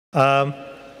Um,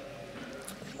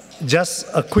 just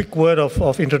a quick word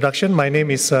of introduction. My name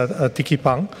is Tiki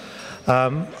Pang.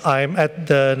 I'm at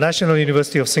the National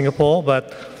University of Singapore,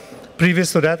 but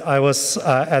previous to that, I was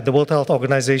at the World Health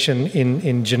Organization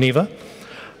in Geneva.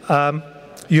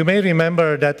 You may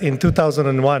remember that in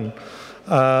 2001,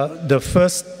 the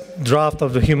first draft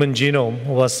of the human genome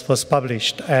was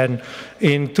published, and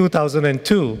in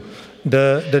 2002,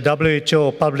 the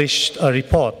WHO published a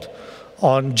report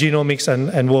on genomics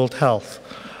and world health.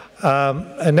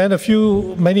 And then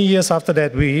many years after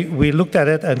that, we looked at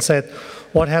it and said,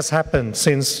 what has happened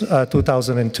since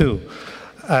 2002?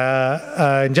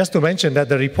 And just to mention that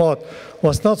the report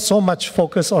was not so much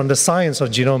focused on the science of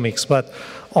genomics, but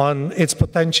on its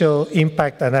potential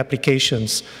impact and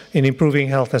applications in improving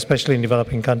health, especially in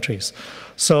developing countries.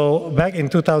 So back in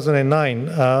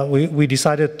 2009, we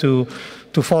decided to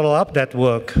follow up that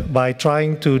work by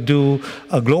trying to do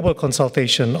a global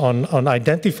consultation on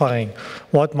identifying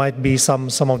what might be some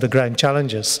of the grand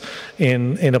challenges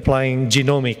in applying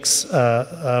genomics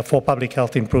for public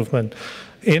health improvement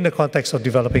in the context of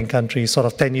developing countries, sort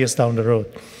of 10 years down the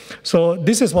road. So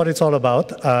this is what it's all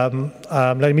about.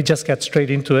 Let me just get straight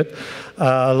into it.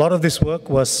 A lot of this work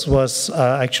was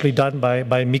actually done by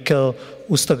Mikkel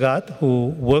Ostergaard, who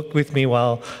worked with me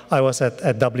while I was at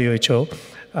WHO.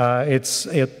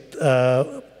 It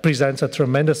presents a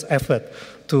tremendous effort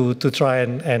to try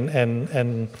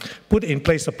and put in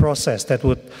place a process that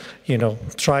would,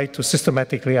 try to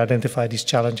systematically identify these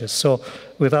challenges. So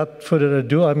without further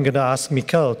ado, I'm going to ask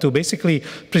Mikkel to basically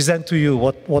present to you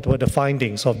what were the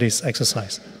findings of this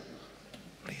exercise.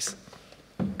 Please.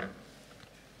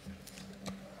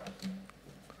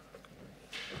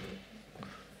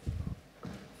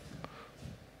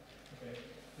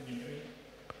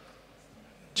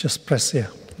 Just press here.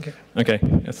 Okay,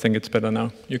 I think it's better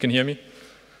now. You can hear me?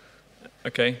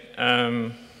 Okay.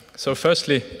 So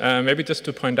firstly, maybe just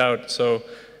to point out, so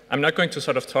I'm not going to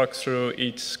sort of talk through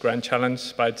each grand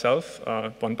challenge by itself,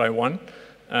 one by one.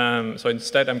 So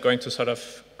instead, I'm going to sort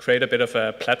of create a bit of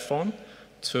a platform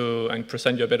and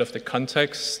present you a bit of the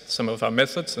context, some of our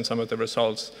methods, and some of the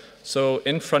results. So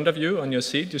in front of you on your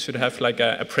seat, you should have like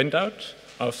a printout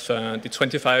of the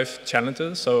 25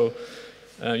 challenges. So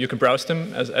you can browse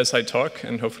them as I talk,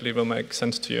 and hopefully it will make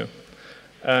sense to you.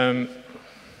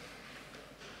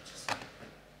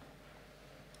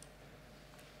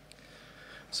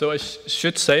 So I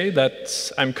should say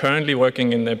that I'm currently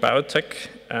working in the biotech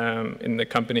in the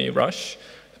company Roche,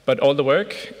 but all the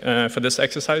work for this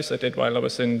exercise I did while I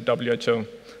was in WHO,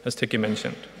 as Tiki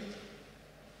mentioned.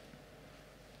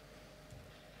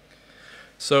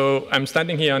 So I'm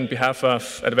standing here on behalf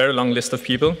of a very long list of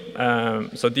people.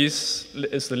 So this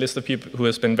is the list of people who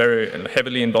has been very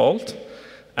heavily involved.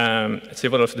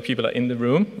 Several of the people are in the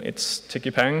room. It's Tiki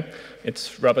Pang,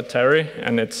 it's Robert Terry,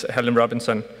 and it's Helen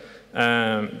Robinson.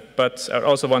 But I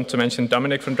also want to mention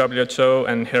Dominic from WHO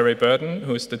and Hilary Burton,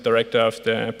 who is the director of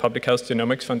the Public Health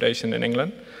Genomics Foundation in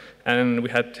England. And we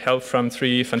had help from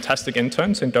 3 fantastic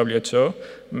interns in WHO,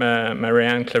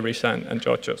 Marianne, Clarissa, and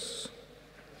Georgios.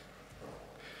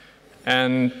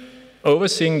 And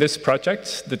overseeing this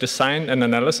project, the design and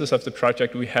analysis of the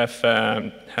project, we have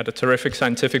had a terrific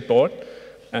scientific board.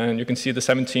 And you can see the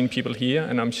 17 people here,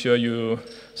 and I'm sure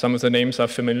some of the names are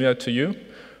familiar to you.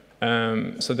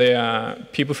 So they are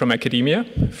people from academia,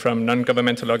 from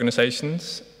non-governmental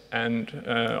organizations, and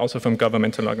also from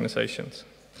governmental organizations.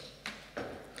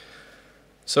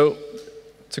 So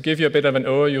to give you a bit of an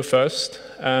overview first,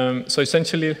 so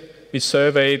essentially we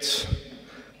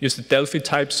used the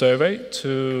Delphi-type survey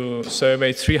to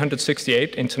survey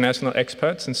 368 international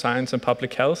experts in science and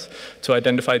public health to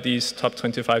identify these top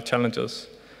 25 challenges.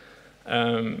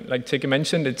 Like Tiki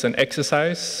mentioned, it's an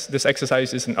exercise. This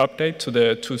exercise is an update to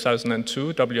the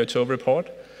 2002 WHO report,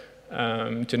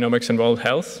 Genomics and World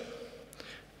Health.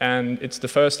 And it's the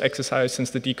first exercise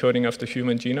since the decoding of the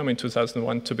human genome in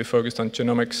 2001 to be focused on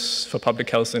genomics for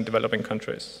public health in developing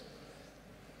countries.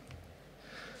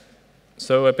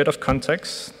 So a bit of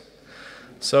context.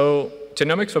 So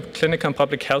genomics for clinical and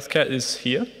public healthcare is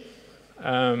here.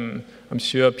 I'm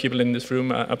sure people in this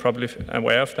room are probably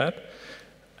aware of that.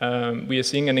 We are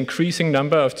seeing an increasing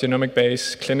number of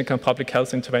genomic-based clinical and public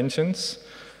health interventions.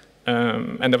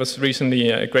 And there was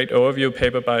recently a great overview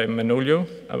paper by Manolio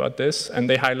about this, and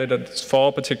they highlighted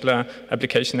 4 particular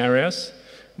application areas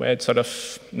where it's sort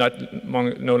of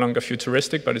no longer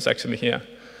futuristic, but it's actually here.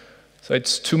 So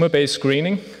it's tumor-based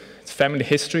screening, it's family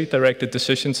history-directed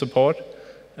decision support,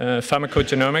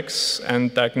 pharmacogenomics,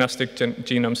 and diagnostic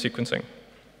genome sequencing.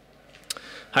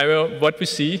 However, what we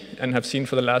see and have seen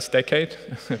for the last decade,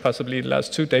 possibly the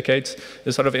last 2 decades,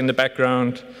 is sort of in the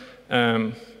background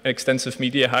extensive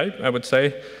media hype, I would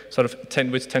say,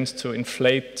 which tends to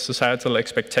inflate societal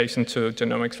expectation to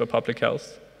genomics for public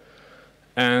health.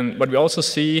 And what we also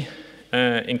see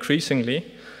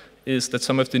increasingly is that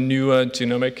some of the newer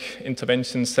genomic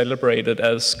interventions celebrated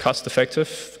as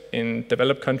cost-effective in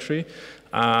developed countries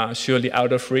are surely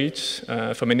out of reach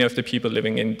for many of the people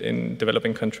living in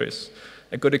developing countries.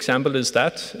 A good example is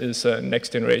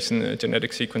next-generation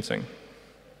genetic sequencing.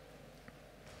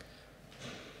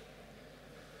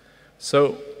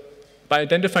 So by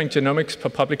identifying genomics for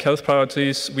public health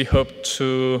priorities, we hope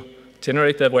to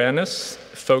generate the awareness,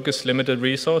 focus limited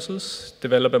resources,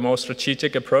 develop a more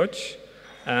strategic approach,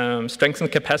 strengthen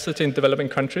capacity in developing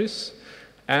countries,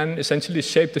 and essentially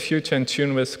shape the future in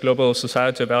tune with global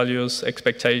societal values,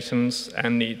 expectations,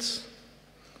 and needs.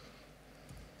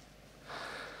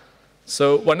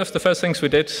 So one of the first things we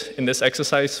did in this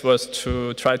exercise was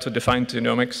to try to define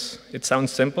genomics. It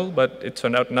sounds simple, but it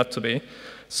turned out not to be.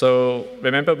 So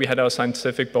remember, we had our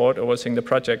scientific board overseeing the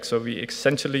project, so we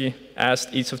essentially asked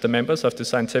each of the members of the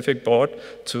scientific board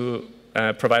to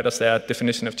provide us their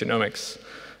definition of genomics.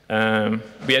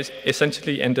 We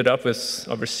essentially ended up with,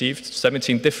 or received,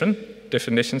 17 different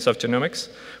definitions of genomics,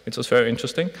 which was very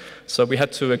interesting. So we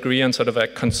had to agree on sort of a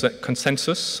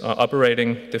consensus or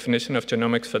operating definition of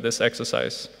genomics for this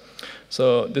exercise.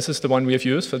 So this is the one we have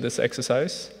used for this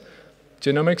exercise.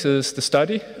 Genomics is the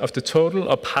study of the total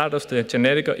or part of the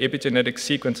genetic or epigenetic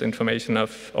sequence information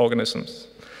of organisms.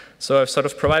 So I've sort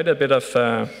of provided a bit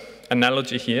of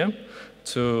analogy here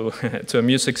to a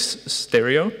music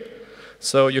stereo.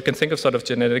 So you can think of sort of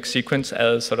genetic sequence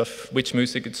as sort of which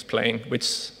music it's playing,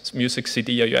 which music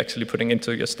CD are you actually putting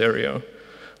into your stereo.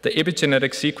 The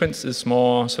epigenetic sequence is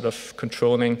more sort of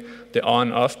controlling the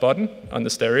on-off button on the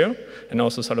stereo and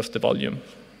also sort of the volume.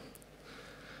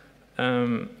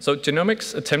 So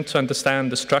genomics attempt to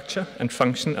understand the structure and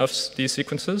function of these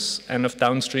sequences and of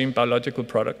downstream biological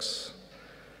products.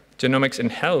 Genomics in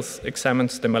health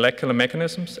examines the molecular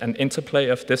mechanisms and interplay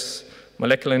of this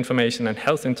molecular information and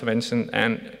health intervention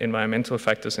and environmental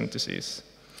factors in disease.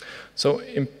 So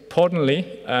importantly,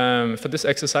 for this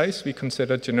exercise, we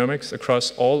consider genomics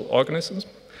across all organisms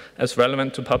as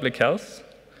relevant to public health,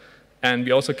 and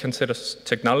we also consider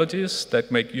technologies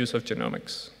that make use of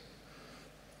genomics.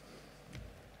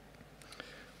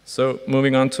 So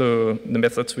moving on to the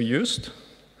methods we used.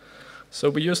 So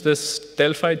we used this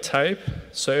Delphi type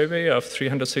survey of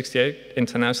 368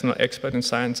 international experts in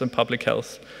science and public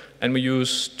health. And we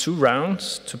used 2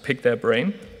 rounds to pick their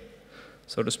brain,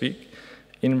 so to speak.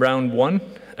 In round 1,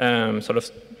 sort of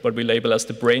what we label as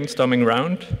the brainstorming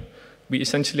round, we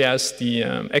essentially asked the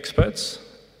experts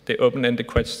the open-ended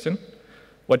question: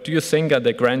 what do you think are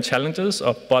the grand challenges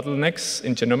or bottlenecks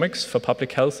in genomics for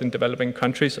public health in developing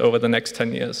countries over the next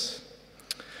 10 years?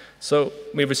 So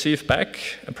we received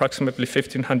back approximately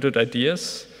 1,500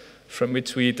 ideas, from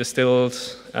which we distilled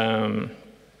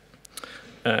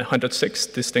 106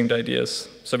 distinct ideas.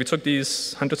 So we took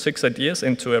these 106 ideas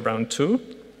into a round 2,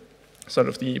 sort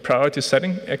of the priority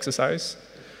setting exercise.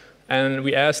 And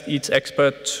we asked each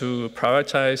expert to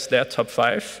prioritize their top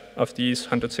 5 of these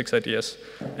 106 ideas.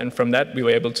 And from that, we were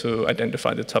able to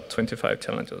identify the top 25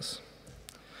 challenges.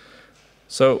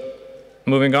 So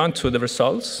moving on to the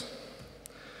results.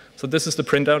 So this is the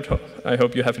printout I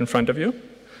hope you have in front of you.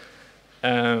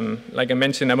 Like I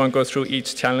mentioned, I won't go through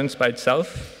each challenge by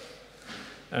itself.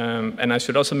 And I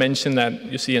should also mention that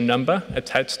you see a number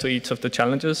attached to each of the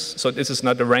challenges. So this is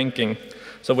not a ranking.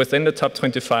 So within the top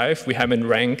 25, we haven't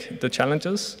ranked the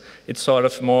challenges. It's sort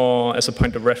of more as a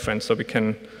point of reference, so we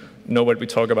can know what we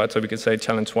talk about. So we can say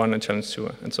challenge 1 and challenge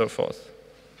 2, and so forth.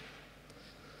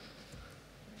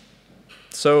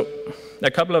 So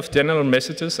a couple of general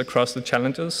messages across the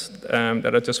challenges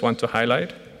that I just want to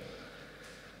highlight.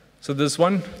 So there's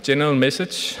one general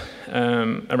message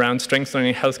around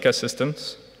strengthening healthcare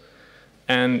systems.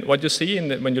 And what you see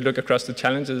when you look across the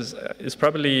challenges is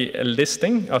probably a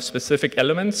listing of specific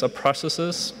elements or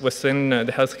processes within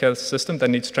the healthcare system that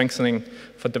need strengthening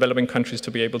for developing countries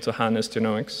to be able to harness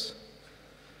genomics.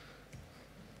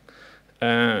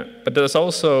 But there's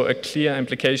also a clear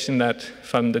implication that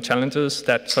from the challenges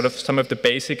that sort of some of the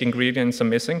basic ingredients are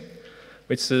missing,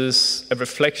 which is a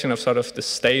reflection of sort of the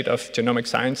state of genomic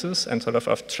sciences and sort of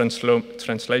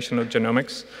translational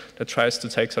genomics that tries to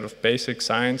take sort of basic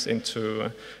science into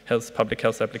public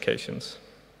health applications.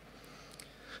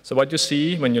 So what you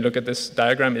see when you look at this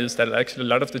diagram is that actually a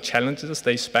lot of the challenges,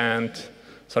 they span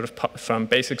sort of from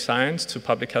basic science to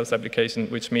public health application,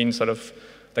 which means sort of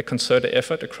the concerted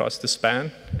effort across the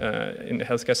span in the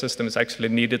healthcare system is actually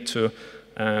needed to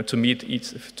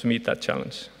meet that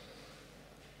challenge.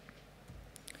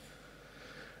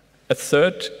 A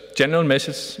third general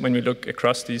message when we look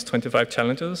across these 25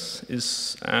 challenges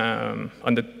is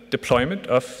on the deployment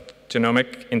of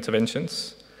genomic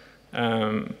interventions,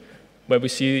 where we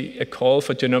see a call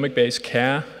for genomic-based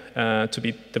care to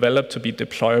be developed to be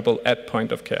deployable at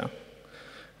point of care,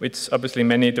 which obviously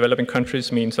many developing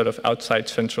countries mean sort of outside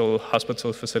central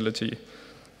hospital facility,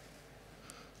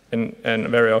 and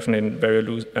very often in very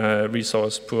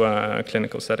resource-poor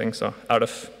clinical settings, or out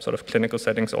of sort of clinical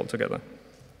settings altogether.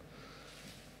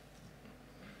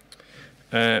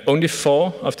 Only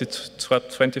 4 of the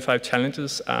 25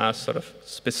 challenges are sort of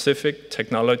specific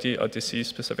technology or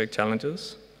disease-specific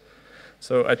challenges.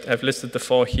 So I've listed the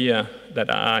 4 here that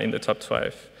are in the top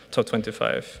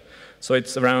 25. So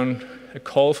it's around a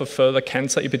call for further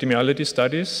cancer epidemiology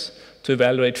studies to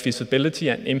evaluate feasibility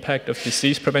and impact of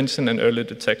disease prevention and early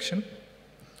detection.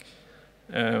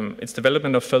 It's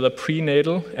development of further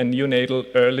prenatal and neonatal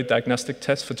early diagnostic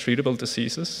tests for treatable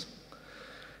diseases.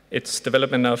 It's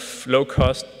development of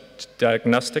low-cost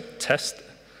diagnostic test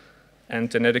and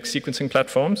genetic sequencing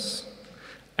platforms.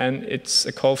 And it's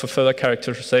a call for further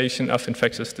characterization of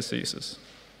infectious diseases.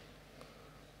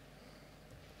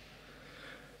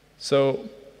 So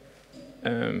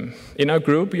in our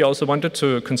group, we also wanted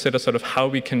to consider sort of how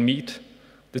we can meet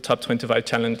the top 25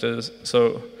 challenges.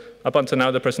 So up until now,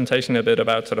 the presentation a bit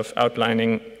about sort of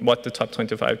outlining what the top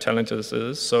 25 challenges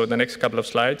is. So the next couple of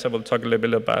slides, I will talk a little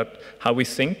bit about how we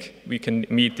think we can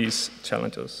meet these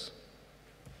challenges.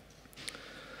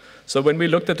 So when we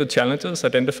looked at the challenges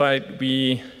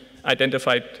we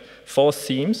identified 4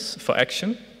 themes for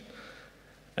action.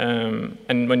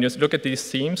 And when you look at these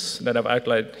themes that I've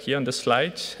outlined here on the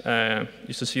slide,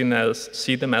 you should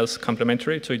see them as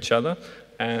complementary to each other,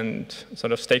 and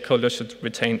sort of stakeholders should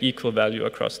retain equal value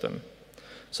across them.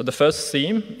 So the first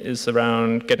theme is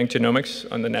around getting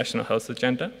genomics on the national health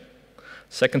agenda.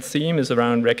 Second theme is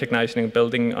around recognizing and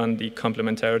building on the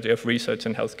complementarity of research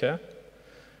and healthcare.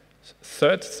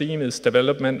 Third theme is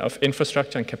development of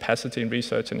infrastructure and capacity in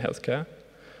research and healthcare.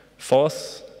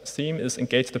 Fourth theme is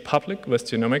engage the public with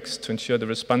genomics to ensure the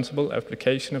responsible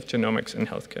application of genomics in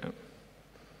healthcare.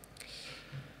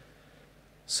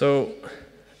 So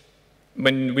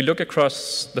when we look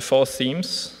across the 4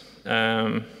 themes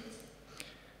for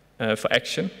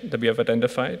action that we have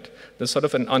identified, there's sort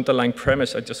of an underlying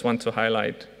premise I just want to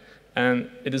highlight. And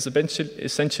it is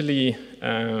essentially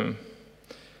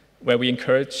where we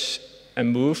encourage a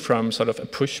move from sort of a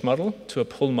push model to a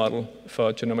pull model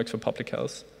for genomics for public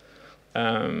health.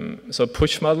 So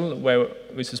push model,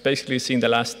 which is basically seen the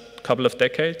last couple of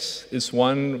decades, is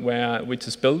one which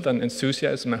is built on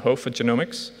enthusiasm and hope for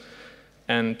genomics.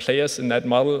 And players in that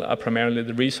model are primarily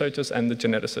the researchers and the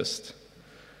geneticists.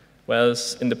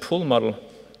 Whereas in the pull model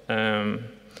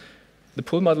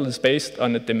is based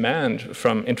on a demand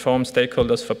from informed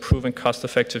stakeholders for proven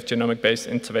cost-effective genomic-based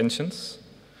interventions.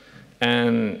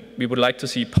 And we would like to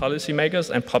see policymakers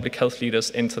and public health leaders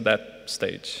into that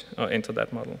stage, or into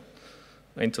that model,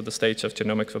 into the stage of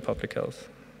genomics for public health.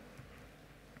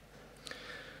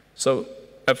 So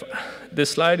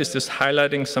this slide is just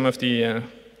highlighting some of the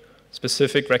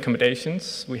specific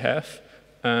recommendations we have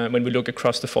when we look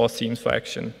across the 4 themes for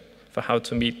action for how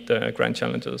to meet the grand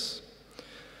challenges.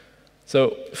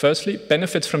 So firstly,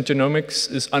 benefits from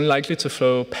genomics is unlikely to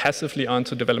flow passively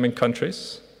onto developing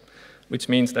countries, which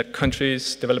means that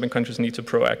developing countries need to be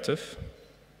proactive.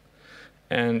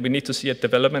 And we need to see a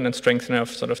development and strengthening of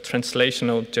sort of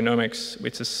translational genomics,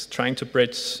 which is trying to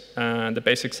bridge the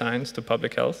basic science to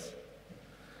public health.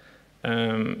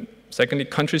 Secondly,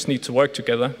 countries need to work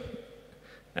together,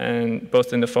 and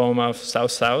both in the form of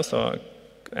South-South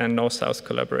and North-South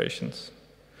collaborations,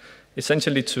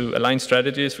 essentially to align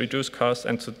strategies, reduce costs,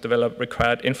 and to develop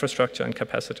required infrastructure and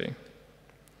capacity.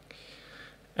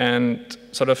 And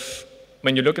sort of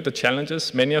when you look at the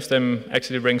challenges, many of them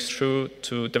actually rings true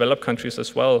to developed countries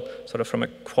as well, sort of from a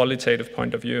qualitative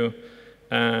point of view.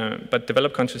 But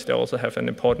developed countries, they also have an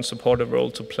important supportive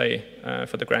role to play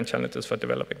for the grand challenges for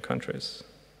developing countries.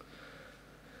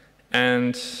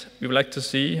 And we would like to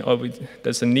see,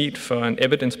 there's a need for an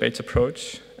evidence-based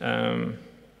approach.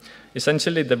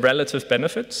 Essentially, the relative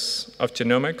benefits of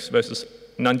genomics versus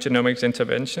non-genomics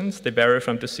interventions, they vary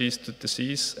from disease to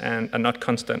disease and are not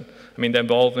constant. I mean, they're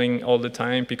evolving all the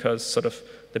time because sort of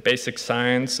the basic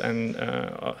science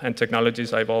and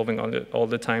technologies are evolving all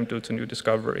the time due to new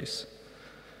discoveries.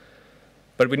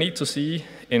 But we need to see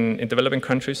in developing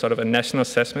countries sort of a national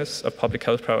assessment of public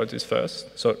health priorities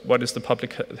first. So what is the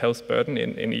public health burden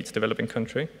in each developing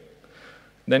country?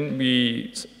 Then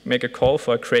we make a call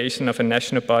for a creation of a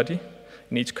national body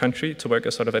in each country to work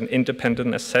as sort of an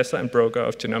independent assessor and broker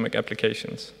of genomic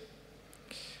applications.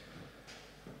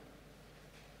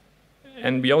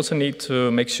 And we also need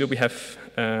to make sure we have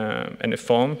an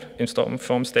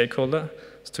informed stakeholder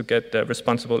to get the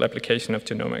responsible application of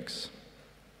genomics.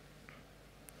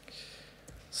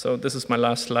 So this is my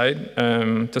last slide,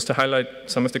 just to highlight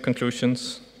some of the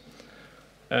conclusions.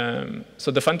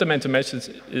 So the fundamental message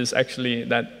is actually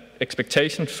that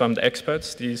expectation from the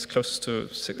experts, these close to,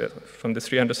 from the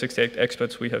 368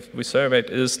 experts we surveyed,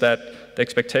 is that the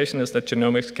expectation is that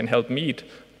genomics can help meet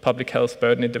public health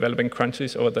burden in developing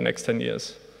countries over the next 10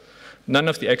 years. None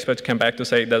of the experts came back to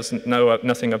say there's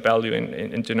nothing of value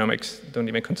in genomics, don't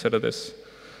even consider this.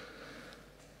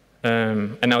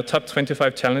 And our top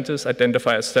 25 challenges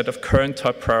identify a set of current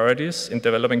top priorities in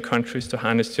developing countries to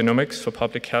harness genomics for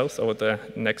public health over the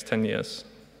next 10 years.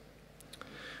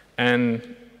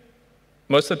 And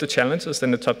most of the challenges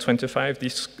in the top 25,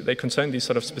 they concern these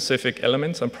sort of specific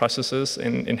elements and processes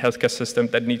in healthcare system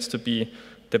that needs to be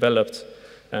developed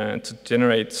to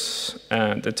generate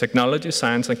the technology,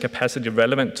 science, and capacity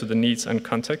relevant to the needs and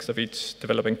context of each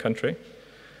developing country.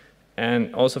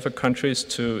 And also for countries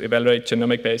to evaluate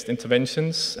genomic-based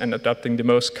interventions and adopting the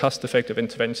most cost-effective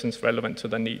interventions relevant to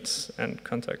their needs and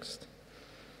context.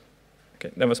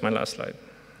 Okay, that was my last slide.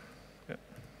 Yeah.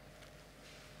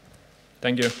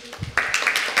 Thank you.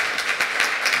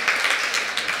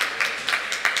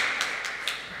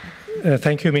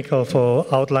 Thank you, Mikael, for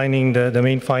outlining the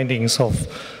main findings of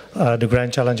the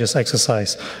Grand Challenges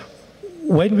exercise.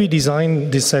 When we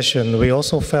designed this session, we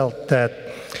also felt that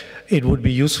it would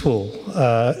be useful,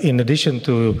 in addition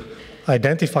to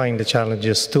identifying the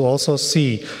challenges, to also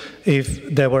see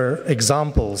if there were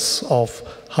examples of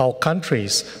how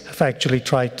countries have actually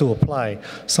tried to apply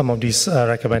some of these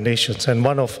recommendations. And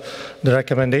one of the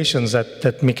recommendations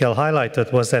that Mikael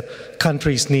highlighted was that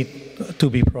countries need to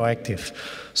be proactive.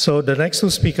 So the next two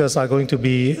speakers are going to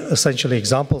be essentially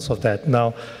examples of that.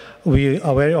 Now, we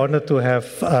are very honored to have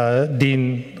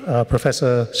Dean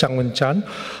Professor Xiangwen Chan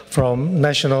from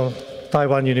National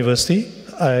Taiwan University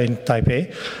in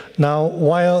Taipei. Now,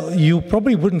 while you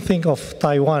probably wouldn't think of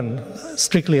Taiwan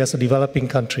strictly as a developing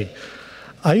country,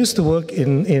 I used to work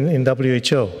in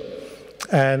WHO,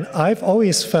 and I've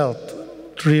always felt,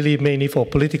 really mainly for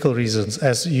political reasons,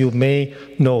 as you may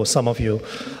know, some of you,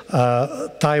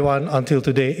 Taiwan until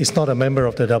today is not a member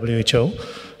of the WHO.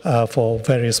 For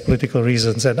various political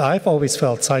reasons. And I've always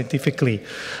felt scientifically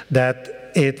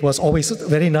that it was always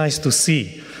very nice to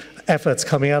see efforts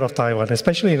coming out of Taiwan,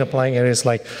 especially in applying areas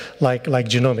like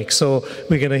genomics. So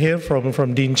we're going to hear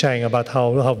from Dean Chang about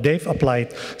how they've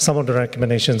applied some of the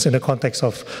recommendations in the context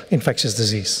of infectious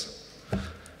disease.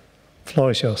 Floor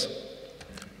is yours.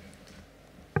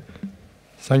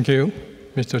 Thank you,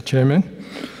 Mr. Chairman.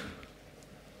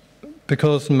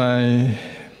 Because my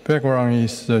background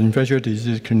is infectious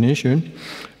disease clinician,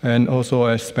 and also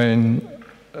I spend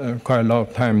quite a lot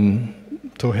of time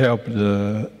to help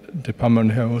the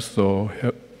Department of Health or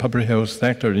public health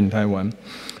sector in Taiwan.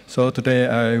 So today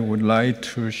I would like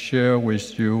to share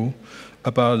with you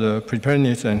about the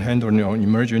preparedness and handling of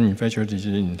emerging infectious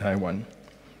disease in Taiwan.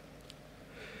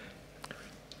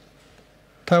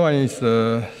 Taiwan is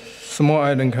a small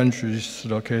island country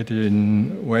located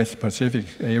in West Pacific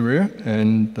area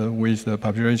and with a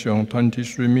population of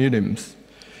 23 million.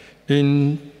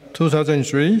 In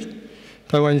 2003,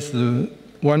 Taiwan is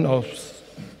one of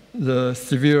the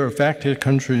severe affected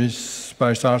countries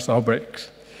by SARS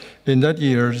outbreaks. In that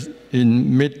year,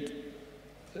 in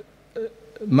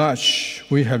mid-March,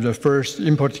 we have the first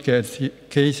imported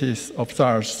cases of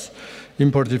SARS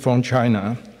imported from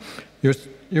China.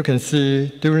 You can see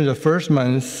during the first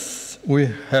months, we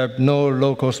have no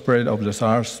local spread of the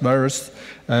SARS virus,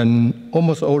 and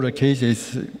almost all the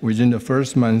cases within the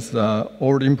first month are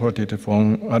all imported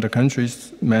from other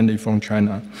countries, mainly from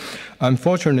China.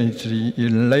 Unfortunately,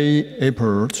 in late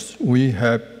April, we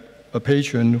have a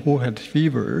patient who had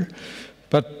fever,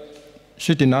 but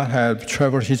she did not have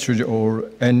travel history or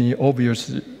any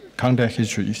obvious contact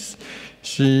histories.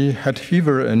 She had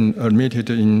fever and admitted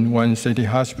in one city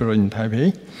hospital in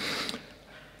Taipei.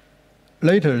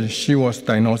 Later, she was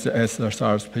diagnosed as a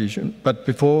SARS patient, but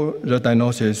before the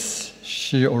diagnosis,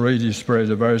 she already spread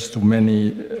the virus to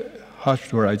many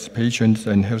hospitalized patients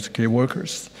and healthcare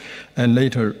workers. And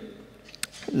later,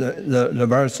 the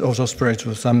virus also spread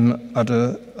to some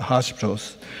other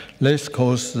hospitals. This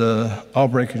caused the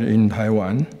outbreak in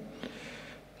Taiwan.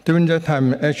 During that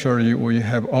time, actually, we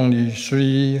have only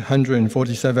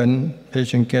 347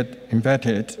 patients get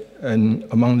infected, and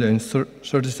among them,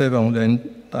 37 of them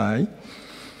die.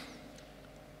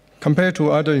 Compared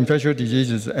to other infectious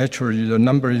diseases, actually, the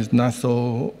number is not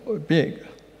so big.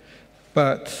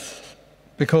 But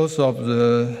because of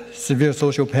the severe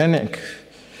social panic,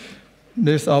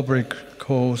 This outbreak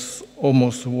caused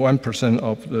almost 1%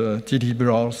 of the GDP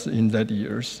loss in that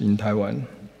years in Taiwan.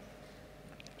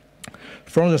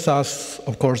 From the SARS,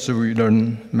 of course, we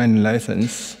learned many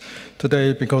lessons.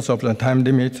 Today, because of the time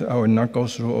limit, I will not go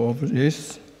through all of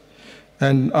this.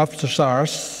 And after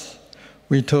SARS,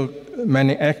 we took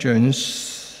many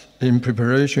actions in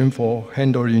preparation for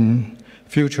handling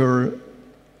future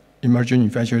emerging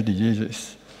infectious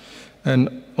diseases.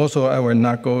 And also, I will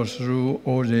not go through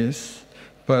all this,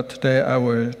 but today I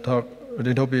will talk a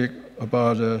little bit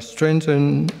about the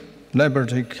strengthened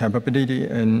laboratory capability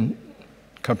and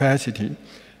capacity,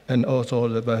 and also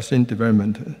the vaccine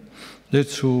development.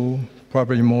 These two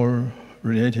probably more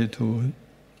related to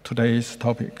today's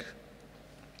topic.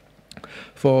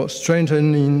 For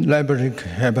strengthening laboratory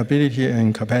capability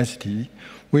and capacity,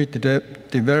 we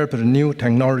developed a new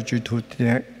technology to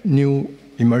detect new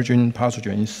emerging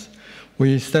pathogens.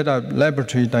 We set up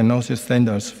laboratory diagnosis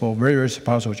standards for various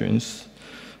pathogens.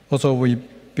 Also, we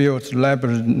built lab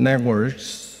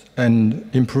networks and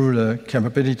improved the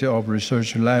capability of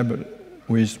research lab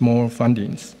with more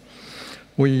fundings.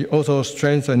 We also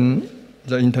strengthened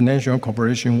the international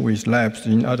cooperation with labs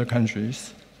in other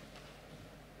countries.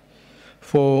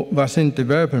 For vaccine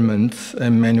development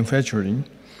and manufacturing,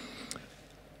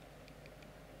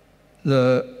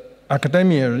 the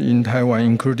academia in Taiwan,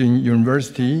 including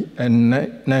university and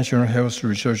National Health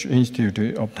Research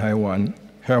Institute of Taiwan,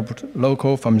 helped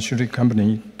local pharmaceutical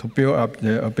companies to build up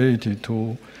their ability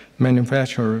to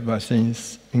manufacture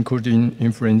vaccines, including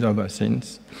influenza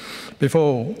vaccines.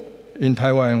 Before, in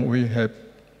Taiwan, we had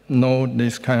no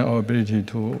this kind of ability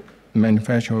to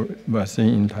manufacture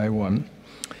vaccine in Taiwan.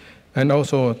 And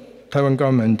also, Taiwan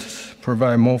government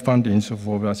provide more funding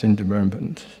for vaccine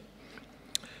development.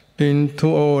 In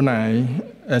 2009,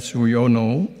 as we all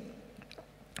know,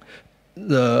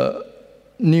 the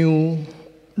new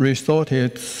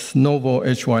resorted novel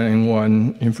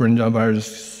H1N1 influenza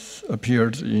virus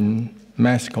appeared in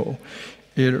Mexico.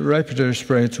 It rapidly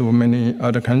spread to many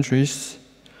other countries.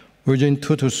 Within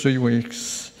 2 to 3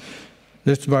 weeks,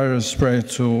 this virus spread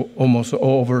to almost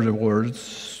all over the world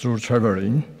through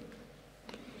traveling.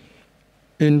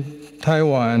 In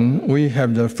Taiwan, we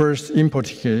have the first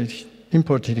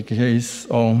imported case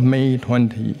on May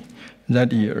 20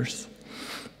 that year.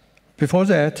 Before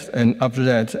that and after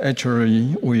that,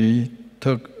 actually, we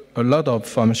took a lot of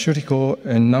pharmaceutical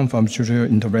and non-pharmaceutical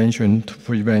intervention to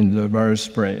prevent the virus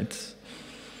spread.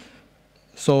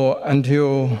 So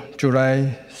until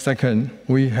July 2nd,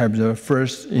 we have the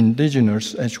first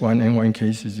indigenous H1N1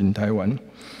 cases in Taiwan.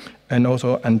 And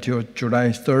also until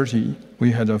July 30,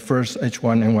 we had the first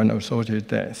H1N1 associated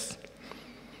deaths.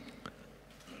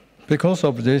 Because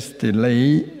of this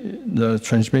delay, the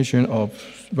transmission of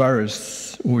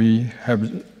virus, we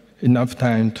have enough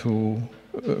time to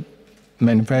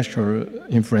manufacture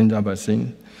influenza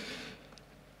vaccine.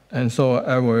 And so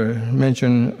I will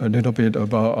mention a little bit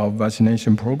about our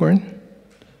vaccination program.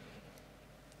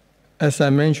 As I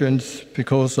mentioned,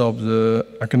 because of the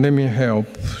academic help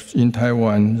in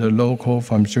Taiwan, the local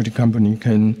pharmaceutical company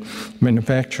can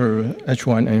manufacture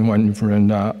H1N1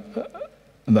 influenza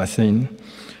vaccine.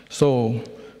 So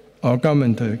our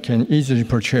government can easily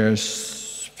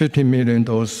purchase 50 million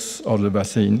doses of the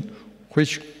vaccine,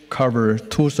 which cover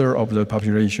 2/3 of the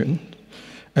population.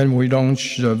 And we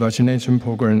launched the vaccination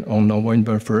program on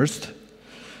November 1st.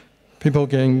 People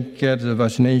can get the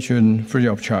vaccination free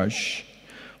of charge.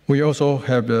 We also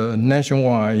have the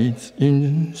nationwide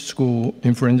in-school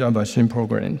influenza vaccine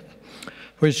program,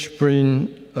 which bring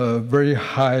a very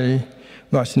high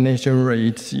vaccination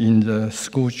rates in the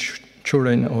school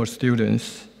children or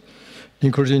students,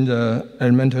 including the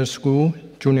elementary school,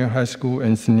 junior high school,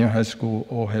 and senior high school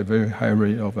all have very high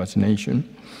rate of vaccination.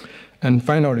 And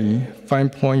finally,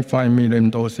 5.5 million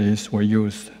doses were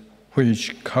used,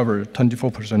 which cover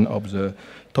 24% of the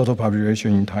total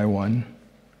population in Taiwan.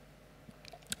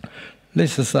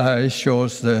 This slide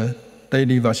shows the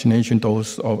daily vaccination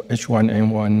dose of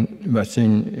H1N1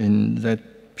 vaccine in that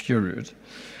period.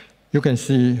 You can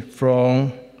see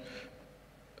from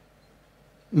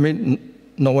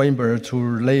mid-November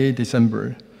to late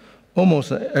December,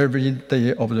 almost every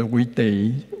day of the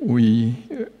weekday, we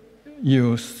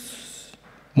use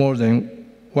more than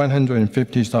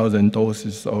 150,000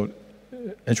 doses of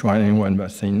H1N1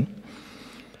 vaccine.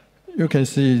 You can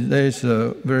see there's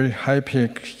a very high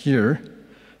peak here.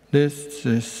 This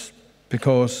is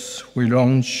because we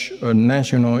launched a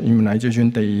national immunization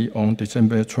day on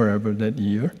December 12 that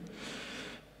year.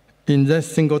 In that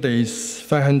single day,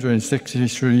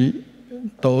 563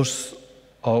 doses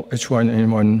of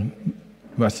H1N1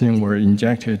 vaccine were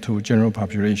injected to general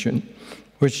population,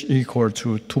 which equal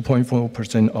to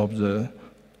 2.4% of the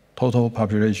total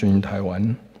population in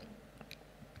Taiwan.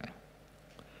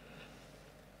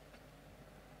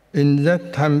 In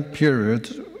that time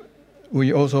period,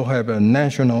 we also have a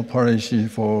national policy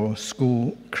for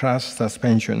school class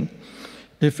suspension.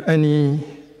 If any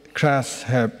class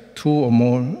have 2 or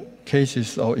more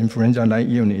cases of influenza-like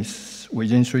illness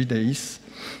within 3 days,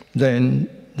 then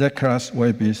that class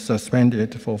will be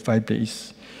suspended for 5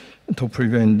 days to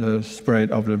prevent the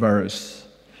spread of the virus.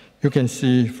 You can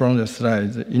see from the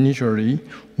slide, initially,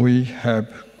 we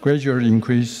have gradually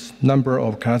increased number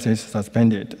of classes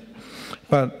suspended.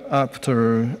 But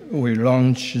after we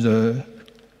launched the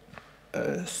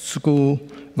school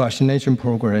vaccination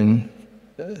program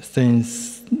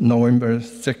since November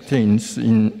 16th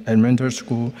in elementary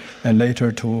school and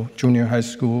later to junior high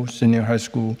school, senior high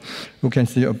school, you can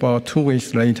see about 2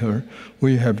 weeks later,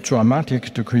 we have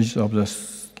dramatic decrease of the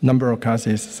number of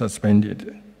classes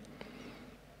suspended.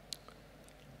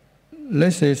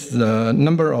 This is the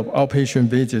number of outpatient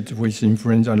visits with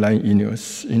influenza-like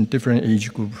illness in different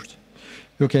age groups.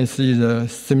 You can see the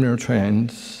similar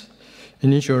trends.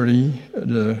 Initially,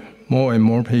 the more and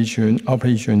more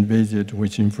outpatient visit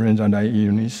with influenza-like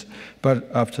illness, but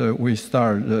after we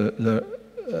start the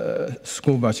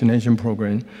school vaccination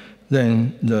program,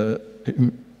 then the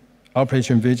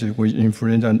outpatient visit with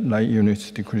influenza-like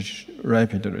illness decreased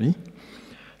rapidly.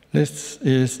 This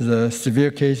is the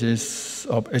severe cases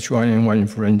of H1N1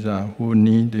 influenza who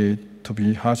needed to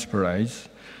be hospitalized.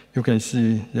 You can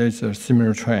see there's a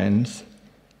similar trends.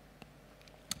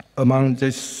 Among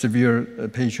these severe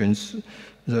patients,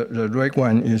 the red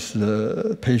one is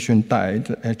the patient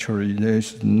died. Actually,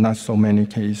 there's not so many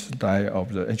cases die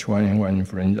of the H1N1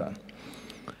 influenza.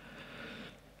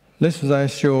 This slide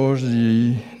shows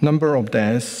the number of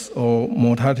deaths or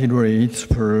mortality rates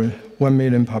per 1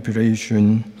 million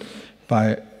population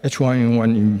by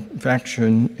H1N1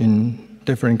 infection in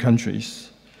different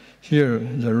countries. Here,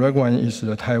 the red one is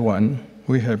the Taiwan.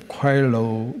 We have quite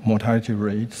low mortality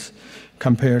rates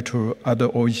compared to other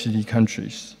OECD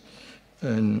countries.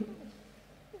 And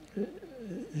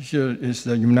here is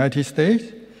the United States,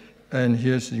 and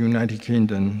here's the United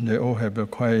Kingdom. They all have a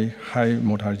quite high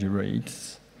mortality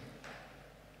rates.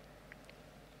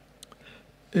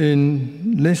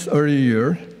 In this early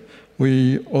year,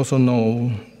 we also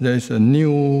know there's a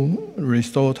new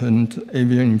resultant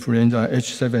avian influenza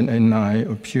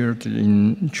H7N9 appeared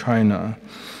in China,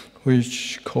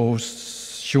 which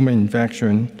caused human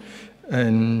infection.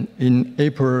 And in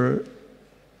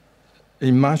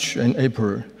March and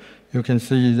April, you can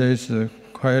see there's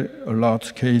quite a lot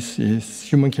of cases,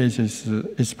 human cases,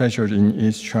 especially in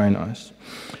East China.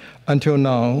 Until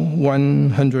now,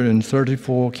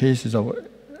 134 cases of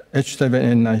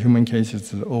H7N9 human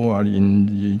cases all are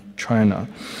in China.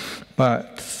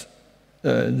 But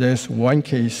there's one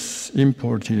case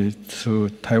imported to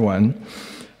Taiwan.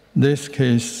 This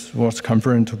case was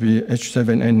confirmed to be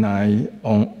H7N9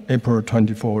 on April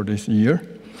 24 this year.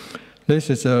 This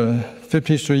is a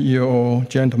 53-year-old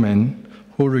gentleman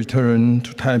who returned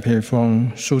to Taipei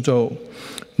from Suzhou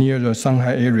near the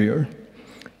Shanghai area.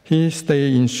 He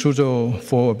stayed in Suzhou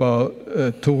for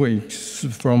about 2 weeks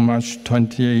from March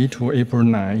 28 to April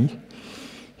 9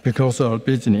 because of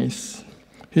business.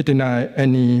 He denied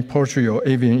any poultry or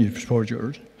avian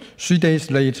exposure. 3 days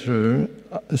later,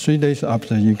 3 days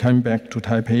after he came back to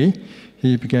Taipei,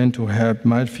 he began to have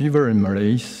mild fever and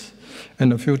malaise.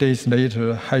 And a few days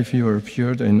later, high fever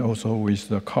appeared and also with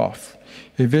the cough.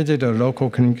 He visited a local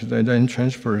clinic and then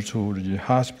transferred to the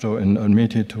hospital and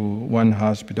admitted to one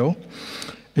hospital.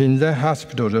 In that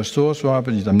hospital, the stool swab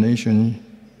examination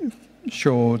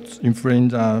showed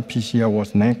influenza PCR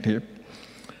was negative.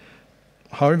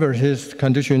 However, his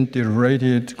condition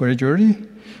deteriorated gradually.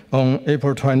 On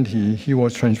April 20, he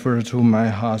was transferred to my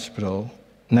hospital,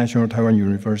 National Taiwan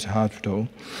University Hospital,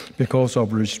 because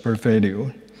of respiratory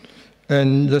failure.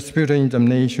 And the sputum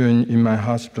examination in my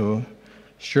hospital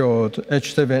showed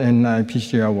H7N9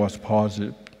 PCR was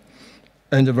positive.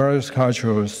 And the virus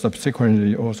culture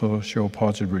subsequently also showed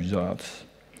positive results.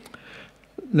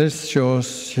 This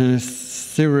shows his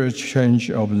serious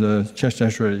change of the chest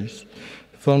X-rays.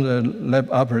 From the left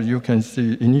upper, you can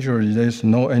see initially there's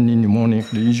no any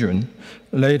pneumonic lesion.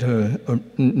 Later, a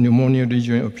pneumonia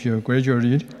lesion appeared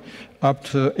gradually.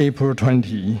 After April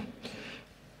 20,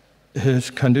 his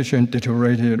condition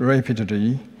deteriorated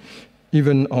rapidly.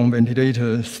 Even on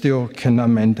ventilator, still cannot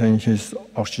maintain his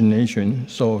oxygenation,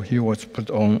 so he was put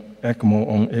on ECMO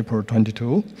on April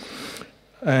 22,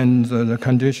 and the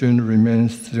condition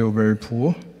remains still very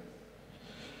poor.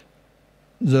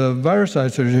 The virus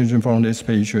isolation from these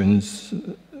patients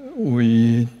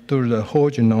we do the whole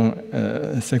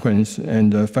genome sequence,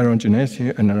 and the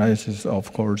phylogenetic analysis,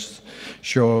 of course,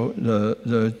 show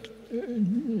the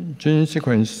gene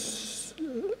sequence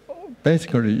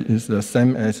basically is the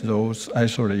same as those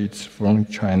isolates from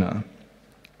China.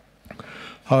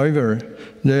 However,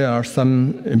 there are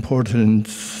some important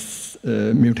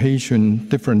mutation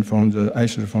different from the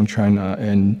isolate from China,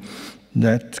 and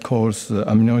that cause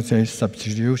amino acid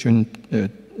substitution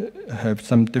have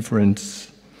some difference.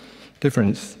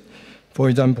 For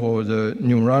example, the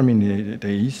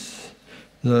neuraminidase,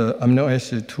 the amino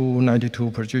acid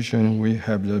 292 position, we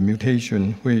have the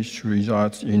mutation which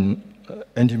results in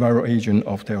antiviral agent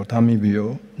of the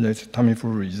Tamiflu, that's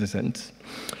Tamiflu resistance.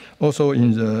 Also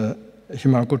in the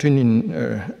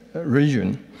hemagglutinin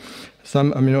region,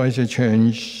 some amino acid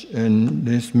change, and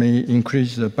this may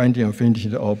increase the binding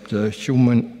affinity of the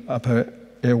human upper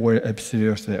airway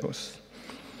epithelial cells.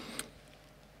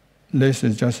 This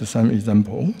is just some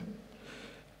example.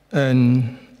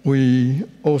 And we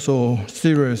also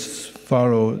seriously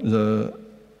follow the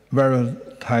viral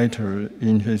titer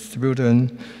in his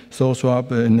sputum, soul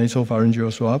swab, and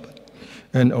nasopharyngeal swab.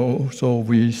 And also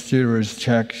we seriously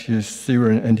check his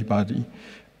serum antibody.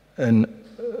 And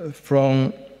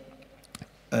from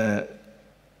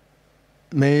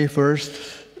May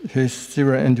 1st, his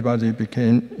serum antibody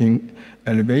became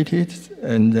elevated,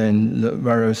 and then the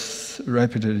virus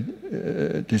rapidly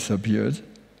disappeared.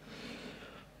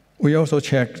 We also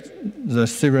checked the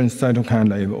serum cytokine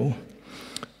level.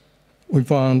 We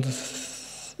found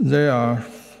there are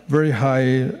very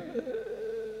high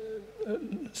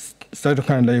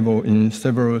cytokine level in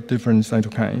several different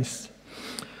cytokines.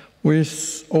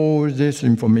 With all this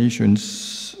information,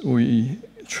 we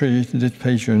treat this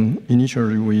patient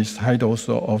initially with high dose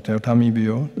of the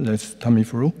Tamiflu, that's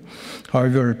Tamiflu.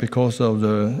 However, because of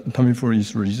the Tamiflu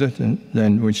is resistant,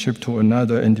 then we shift to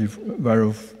another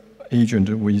antiviral agent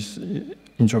with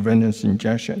intravenous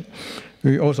injection.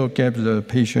 We also gave the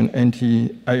patient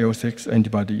anti-IL-6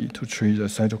 antibody to treat the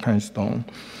cytokine storm,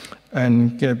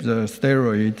 and gave the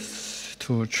steroids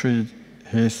to treat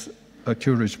his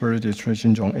acute respiratory distress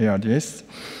syndrome, ARDS.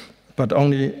 But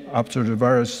only after the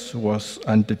virus was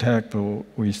undetectable,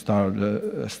 we started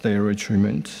the steroid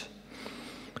treatment.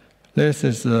 This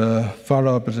is the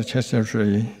follow-up of the chest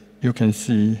X-ray. You can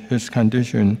see his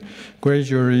condition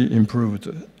gradually improved,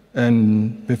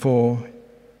 and before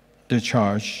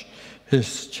discharge,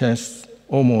 his chest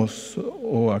almost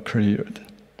all are cleared.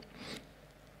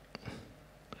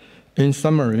 In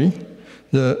summary,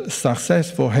 the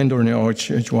successful handling of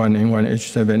H1N1,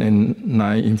 H7, and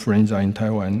 9 influenza in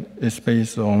Taiwan is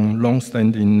based on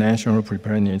long-standing national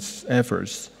preparedness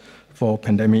efforts for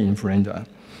pandemic influenza.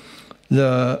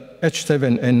 The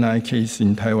H7N9 case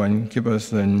in Taiwan gives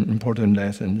us an important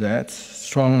lesson that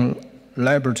strong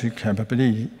laboratory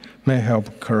capability may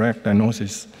help correct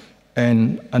diagnosis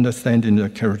and understanding the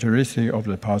characteristic of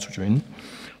the pathogen,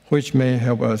 which may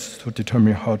help us to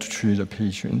determine how to treat the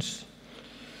patients.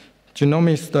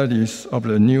 Genomic studies of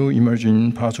the new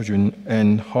emerging pathogen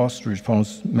and host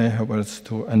response may help us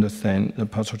to understand the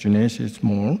pathogenesis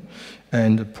more,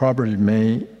 and probably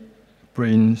may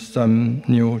bring some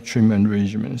new treatment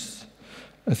regimens.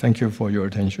 Thank you for your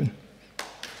attention.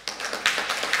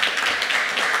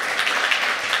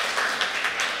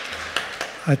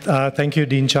 Thank you,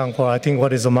 Dean Chang, for I think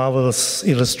what is a marvelous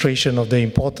illustration of the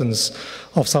importance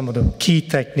of some of the key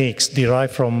techniques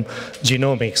derived from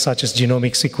genomics, such as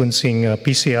genomic sequencing,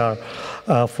 PCR,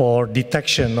 for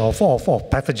detection of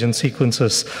pathogen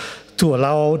sequences, to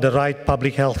allow the right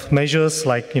public health measures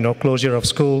like closure of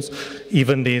schools,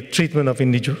 even the treatment of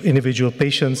individual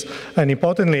patients, and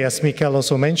importantly, as Mikael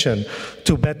also mentioned,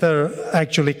 to better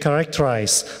actually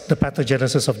characterize the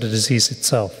pathogenesis of the disease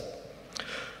itself.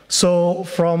 So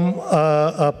from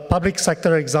a public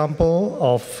sector example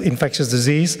of infectious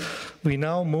disease, we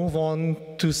now move on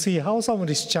to see how some of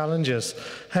these challenges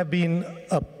have been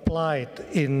applied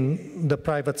in the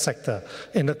private sector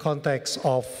in the context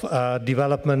of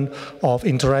development of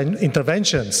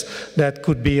interventions that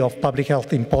could be of public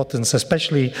health importance,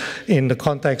 especially in the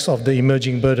context of the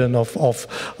emerging burden of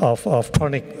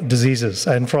chronic diseases.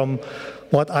 And from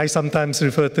what I sometimes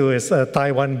refer to as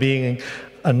Taiwan being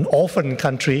an orphan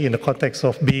country in the context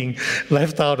of being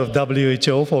left out of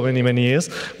WHO for many, many years,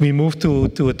 we moved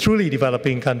to a truly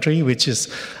developing country, which is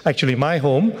actually my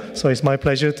home. So it's my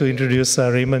pleasure to introduce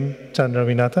Raymond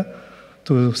Chandrawinata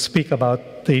to speak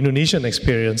about the Indonesian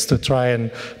experience, to try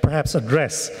and perhaps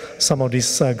address some of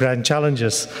these grand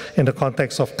challenges in the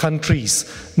context of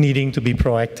countries needing to be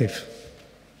proactive.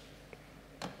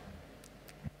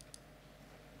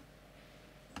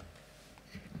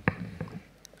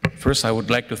 First, I would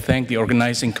like to thank the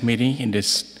organizing committee in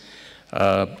this,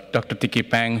 Dr. Tiki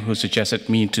Pang, who suggested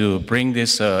me to bring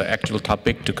this actual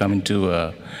topic to come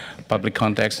into public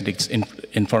context, its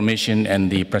information,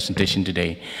 and the presentation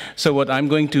today. So what I'm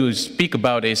going to speak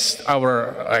about is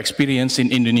our experience in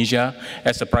Indonesia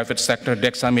as a private sector.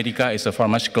 Dexa Medica is a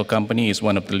pharmaceutical company, is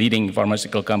one of the leading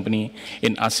pharmaceutical company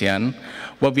in ASEAN.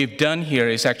 What we've done here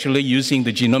is actually using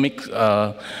the genomics,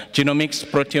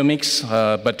 proteomics,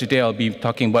 but today I'll be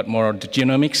talking about more the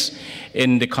genomics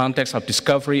in the context of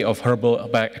discovery of herbal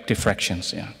bioactive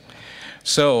fractions. Yeah.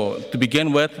 So to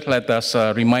begin with, let us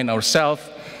remind ourselves.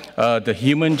 The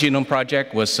Human Genome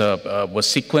Project was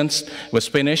sequenced, was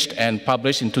finished and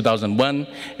published in 2001.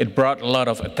 It brought a lot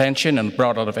of attention and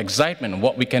brought a lot of excitement on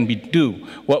what we can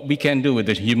do with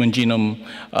the human genome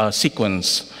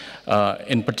sequence.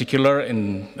 In particular,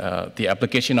 in the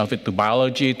application of it to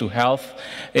biology, to health.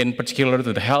 In particular,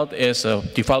 to the health is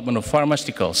development of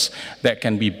pharmaceuticals that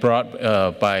can be brought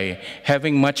by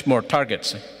having much more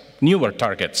targets, newer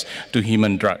targets to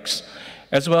human drugs,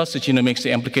 as well as the genomics,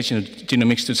 the implication of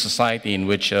genomics to society, in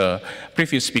which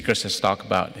previous speakers has talked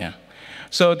about. Yeah.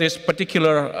 So this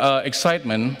particular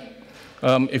excitement,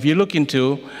 if you look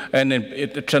into, and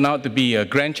it turned out to be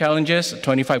grand challenges,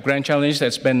 25 grand challenges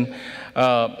that's been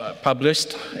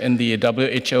published in the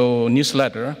WHO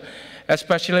newsletter,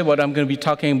 especially what I'm going to be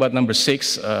talking about, number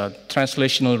 6,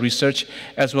 translational research,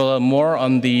 as well as more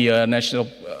on the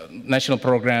national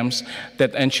programs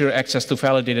that ensure access to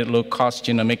validated low-cost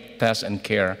genomic tests and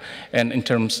care. And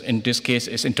in this case,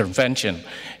 is intervention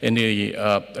in the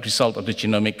result of the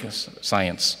genomic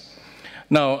science.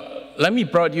 Now, let me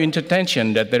bring you into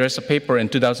attention that there is a paper in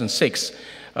 2006.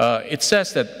 It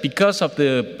says that because of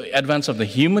the advance of the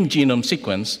human genome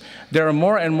sequence, there are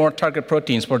more and more target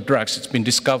proteins for drugs that's been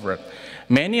discovered.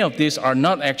 Many of these are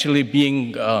not actually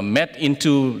being met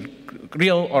into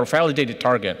real or validated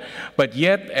target. But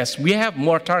yet, as we have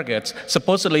more targets,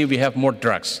 supposedly we have more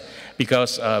drugs,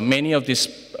 because many of these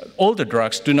older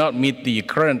drugs do not meet the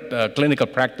current clinical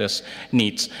practice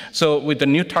needs. So with the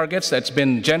new targets that's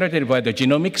been generated by the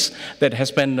genomics that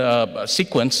has been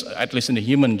sequenced, at least in the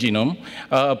human genome,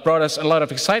 brought us a lot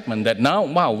of excitement that now,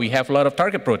 wow, we have a lot of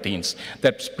target proteins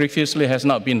that previously has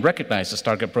not been recognized as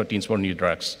target proteins for new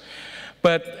drugs.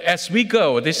 But as we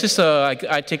go, this is,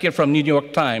 I take it from New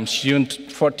York Times, June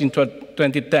 14,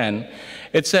 2010.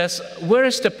 It says, where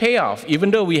is the payoff? Even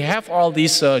though we have all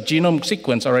these genome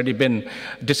sequence already been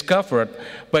discovered,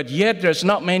 but yet there's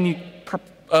not many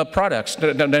products,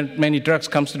 many drugs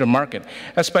comes to the market.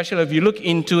 Especially if you look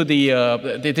into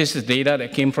this is data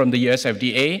that came from the US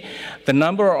FDA, the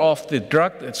number of the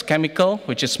drug that's chemical,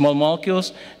 which is small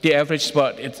molecules, the average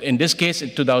spot, in this case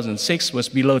in 2006 was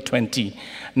below 20.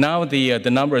 Now the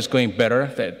number is going better,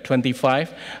 at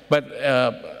 25, but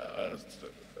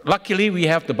luckily, we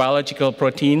have the biological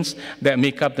proteins that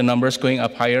make up the numbers going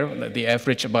up higher, the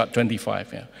average about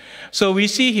 25. Yeah. So we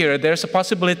see here, there's a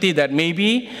possibility that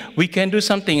maybe we can do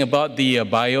something about the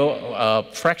bio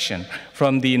fraction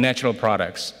from the natural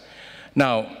products.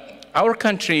 Now, our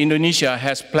country, Indonesia,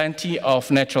 has plenty of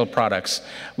natural products.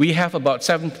 We have about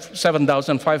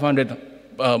 7,500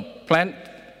 plant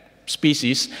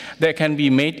species that can be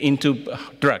made into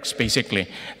drugs, basically.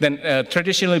 Then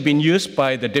traditionally been used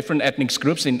by the different ethnic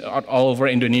groups all over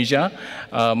Indonesia.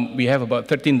 We have about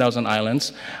 13,000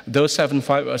 islands. Those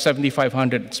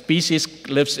 7,500 species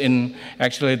lives in,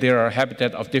 actually there are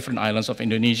habitat of different islands of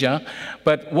Indonesia.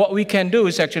 But what we can do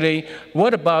is actually,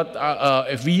 what about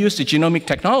if we use the genomic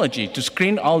technology to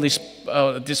screen all these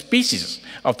species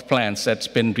of the plants that's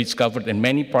been discovered in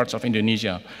many parts of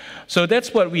Indonesia. So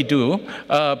that's what we do.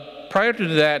 Prior to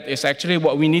that is actually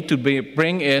what we need to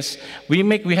bring is we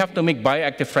have to make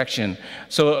bioactive fraction.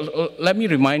 So let me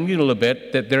remind you a little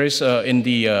bit that there is in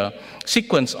the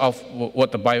sequence of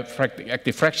what the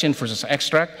bioactive fraction versus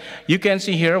extract. You can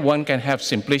see here one can have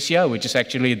simplicia, which is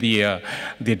actually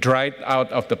the dried out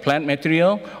of the plant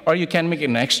material, or you can make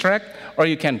an extract, or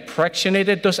you can fractionate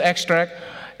it, those extract.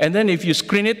 And then if you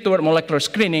screen it toward molecular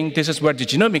screening, this is where the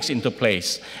genomics into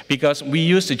place, because we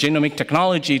use the genomic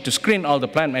technology to screen all the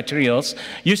plant materials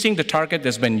using the target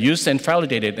that's been used and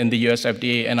validated in the US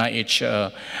FDA NIH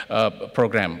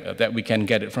program that we can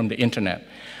get it from the internet.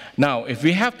 Now, if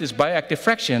we have this bioactive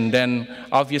fraction, then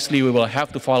obviously we will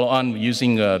have to follow on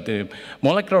using the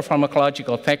molecular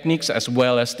pharmacological techniques as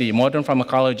well as the modern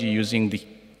pharmacology using the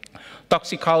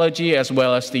toxicology as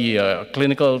well as the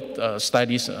clinical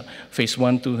studies, phase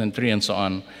 1, 2, and 3, and so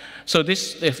on. So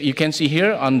this, if you can see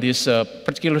here on this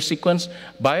particular sequence,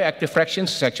 bioactive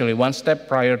fractions is actually one step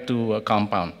prior to a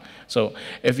compound. So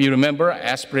if you remember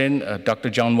aspirin, Dr.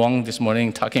 John Wong this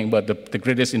morning talking about the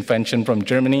greatest invention from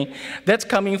Germany, that's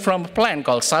coming from a plant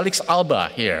called Salix alba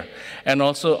here. And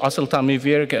also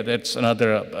oseltamivir, that's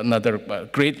another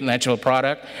great natural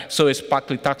product. So is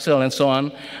paclitaxel and so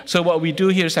on. So what we do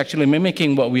here is actually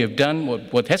mimicking what we have done,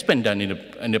 what has been done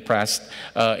in the past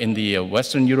in the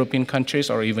Western European countries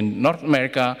or even North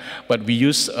America, but we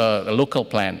use a local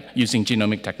plant using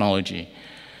genomic technology.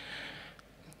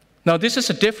 Now, this is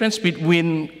a difference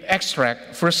between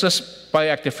extract versus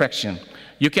bioactive fraction.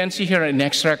 You can see here in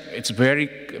extract, it's very,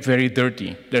 very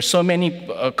dirty. There's so many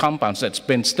compounds that's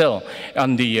been still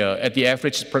on the, at the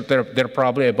average, there are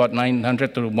probably about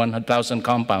 900 to 1,000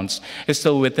 compounds. It's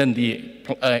still within the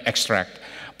extract.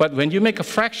 But when you make a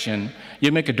fraction,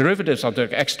 you make a derivatives of the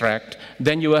extract,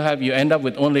 then you end up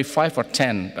with only 5 or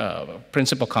 10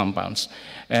 principal compounds.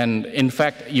 And in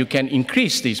fact, you can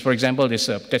increase these. For example, this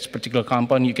particular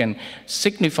compound, you can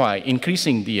signify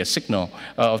increasing the signal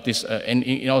of this,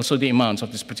 and also the amounts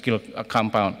of this particular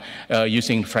compound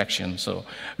using fraction. So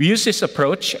we use this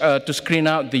approach to screen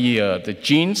out the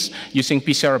genes using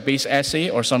PCR-based assay,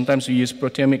 or sometimes we use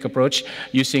proteomic approach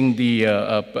using the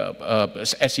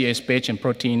SES-page and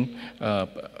protein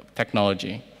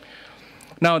technology.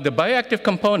 Now, the bioactive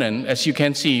component, as you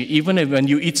can see, even if when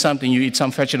you eat something, you eat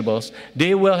some vegetables,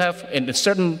 they will have in a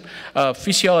certain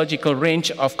physiological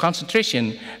range of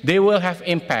concentration, they will have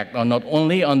impact on not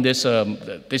only on this,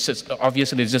 this is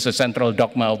obviously this is a central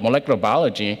dogma of molecular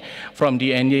biology. From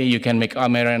DNA, you can make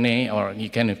mRNA or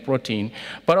you can have protein,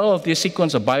 but all of these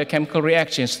sequence of biochemical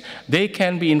reactions, they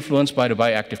can be influenced by the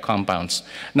bioactive compounds.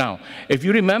 Now, if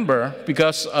you remember,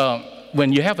 because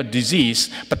when you have a disease,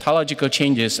 pathological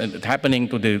changes happening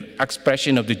to the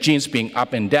expression of the genes being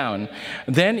up and down,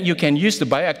 then you can use the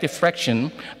bioactive fraction,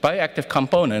 bioactive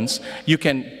components. You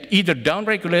can either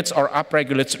downregulate or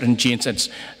upregulate certain genes that's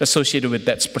associated with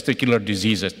that particular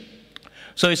disease.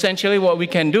 So essentially what we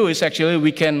can do is actually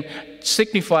we can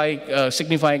signify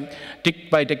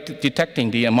by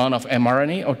detecting the amount of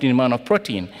mRNA or the amount of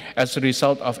protein as a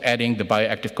result of adding the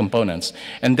bioactive components.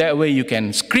 And that way you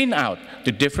can screen out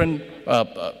the different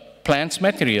plants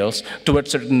materials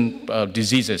towards certain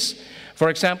diseases. For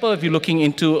example, if you're looking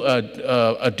into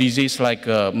a disease like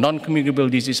non-communicable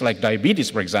disease like diabetes,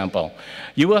 for example,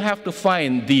 you will have to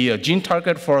find the gene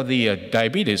target for the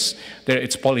diabetes.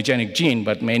 It's polygenic gene,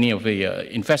 but many of the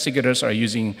investigators are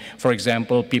using, for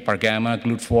example, PPAR gamma,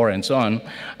 GLUT4, and so on.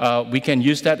 We can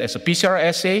use that as a PCR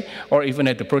assay, or even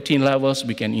at the protein levels,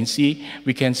 we can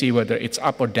see whether it's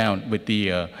up or down with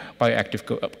the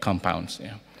bioactive compounds.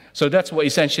 Yeah. So that's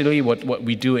essentially what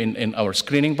we do in our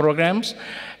screening programs.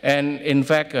 And in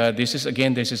fact,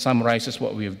 this summarizes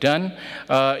what we've done.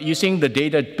 Using the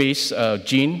database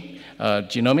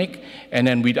genomic, and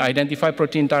then we identify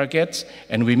protein targets,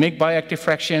 and we make bioactive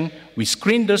fraction. We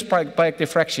screen those bioactive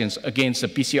fractions against a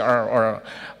PCR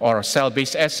or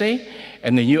cell-based assay,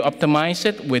 and then you optimize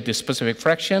it with the specific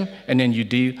fraction, and then you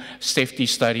do safety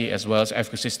study as well as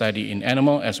efficacy study in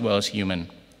animal as well as human.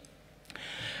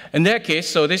 In that case,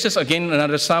 so this is again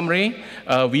another summary.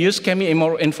 We use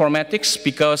chemoinformatics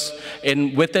because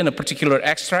within a particular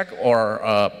extract or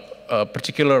a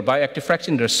particular bioactive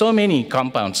fraction, there's so many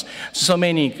compounds, so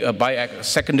many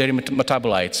secondary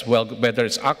metabolites. Well, whether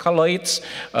it's alkaloids,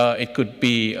 it could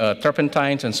be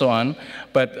terpentines and so on.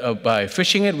 But by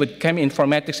fishing it with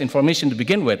chemoinformatics information to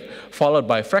begin with, followed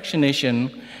by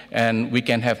fractionation, and we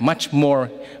can have much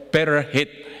more better hit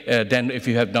than if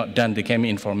you have not done the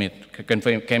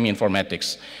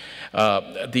chemoinformatics.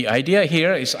 The idea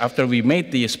here is after we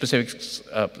made the specific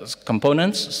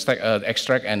components,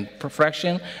 extract and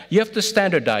fraction, you have to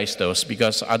standardize those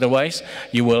because otherwise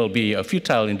you will be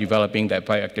futile in developing that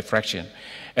bioactive fraction.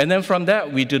 And then from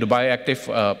that, we do the bioactive,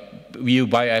 we do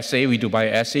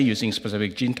bioassay using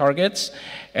specific gene targets.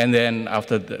 And then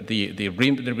after the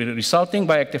resulting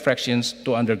bioactive fractions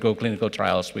to undergo clinical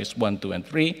trials phase 1, 2, and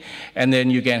 3. And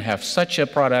then you can have such a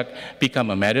product become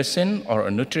a medicine or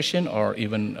a nutrition or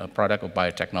even a product of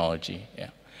biotechnology. Yeah.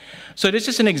 So this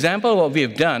is an example of what we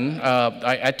have done.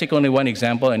 I take only one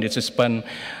example, and this has been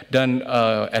done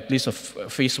at least a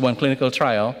phase 1 clinical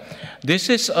trial. This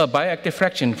is a bioactive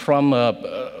fraction from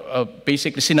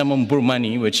basically cinnamon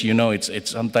burmani, which you know it's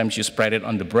sometimes you spread it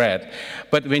on the bread.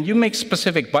 But when you make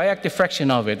specific bioactive fraction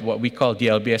of it, what we call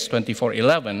DLBS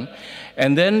 2411,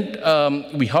 and then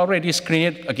we already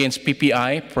screen it against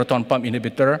PPI, proton pump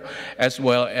inhibitor, as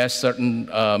well as certain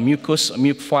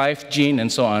MUC5 gene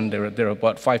and so on. There are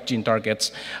about 5 gene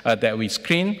targets that we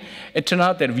screen. It turned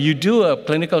out that if you do a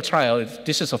clinical trial,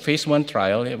 this is a phase 1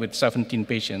 trial with 17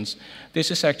 patients,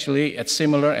 this is actually as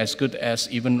similar, as good as,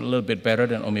 even a little bit better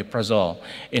than omeprazole. omeprazole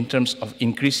in terms of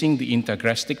increasing the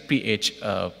intragastric pH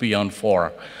beyond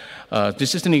 4.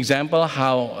 This is an example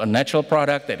how a natural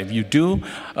product that if you do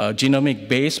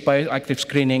genomic-based bioactive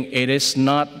screening, it is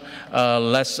not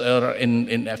less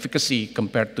in efficacy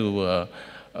compared to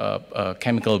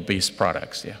chemical-based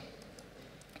products. Yeah.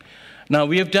 Now,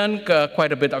 we have done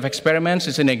quite a bit of experiments.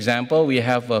 As an example, we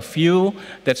have a few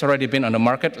that's already been on the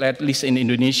market, at least in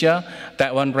Indonesia.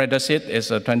 That one, Redasit, is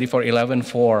a 2411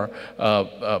 for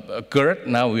GERD.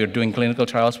 Now we are doing clinical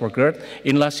trials for GERD.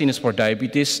 Inlacin is for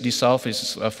diabetes. Dissolve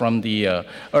is from the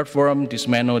earthworm.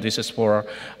 Dysmeno, this is for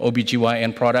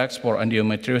OBGYN products for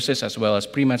endometriosis as well as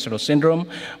premenstrual syndrome.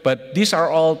 But these are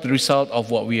all the result of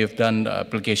what we have done,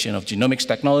 application of genomics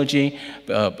technology,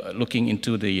 looking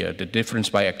into the difference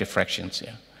by active fractions.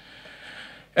 Yeah.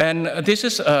 And this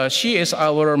is, she is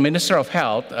our Minister of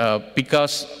Health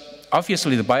because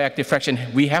obviously the bioactive fraction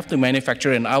we have to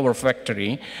manufacture in our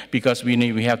factory because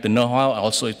we have the know-how,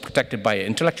 also it's protected by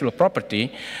intellectual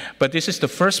property. But this is the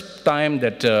first time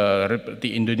that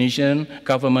the Indonesian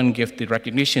government gives the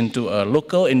recognition to a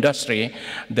local industry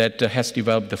that has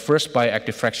developed the first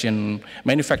bioactive fraction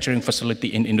manufacturing facility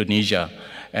in Indonesia.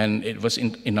 And it was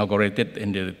inaugurated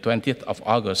in the 20th of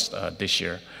August this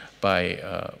year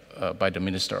by the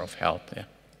Minister of Health. Yeah.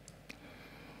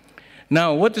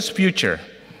 Now, what is future?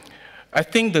 I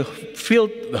think the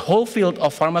whole field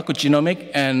of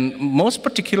pharmacogenomic, and most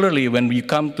particularly when we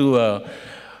come to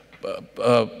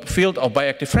a field of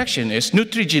bioactive fraction, is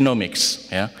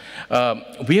nutrigenomics. Yeah?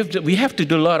 We have to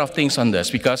do a lot of things on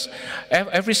this because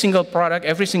every single product,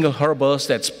 every single herbals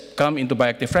that's come into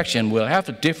bioactive fraction will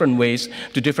have different ways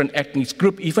to different ethnic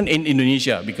groups, even in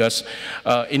Indonesia, because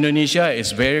Indonesia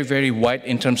is very, very wide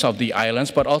in terms of the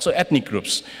islands, but also ethnic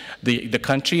groups. The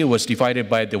country was divided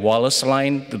by the Wallace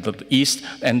line to the east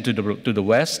and to the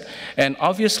west, and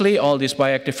obviously all this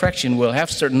bioactive fraction will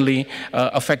have certainly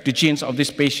affect the genes of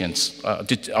these patients,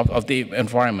 of the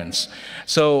environments.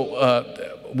 So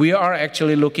we are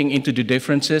actually looking into the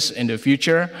differences in the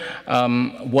future.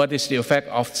 What is the effect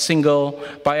of single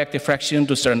bioactive fraction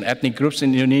to certain ethnic groups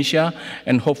in Indonesia?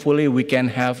 And hopefully we can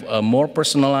have a more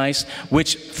personalized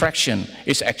which fraction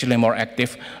is actually more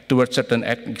active towards certain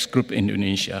ethnic group in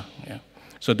Indonesia. Yeah.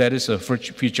 So that is a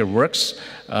future works.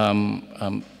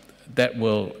 That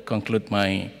will conclude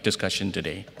my discussion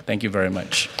today. Thank you very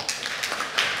much.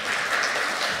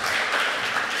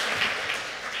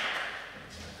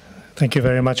 Thank you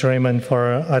very much, Raymond,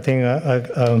 for, I think,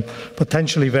 a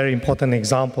potentially very important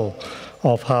example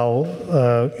of how,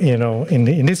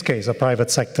 in this case, a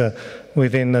private sector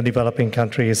within a developing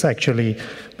country has actually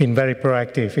been very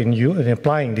proactive in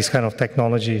applying these kind of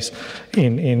technologies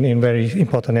in very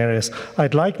important areas.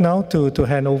 I'd like now to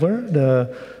hand over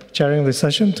the chairing of the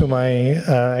session to my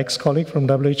ex-colleague from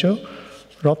WHO,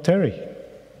 Rob Terry.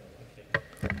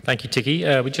 Thank you, Tiki.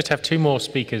 We just have two more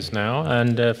speakers now,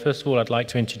 and first of all I'd like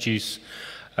to introduce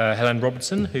Helen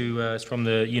Robertson, who is from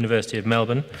the University of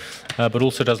Melbourne, but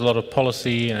also does a lot of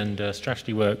policy and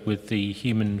strategy work with the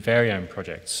Human Variome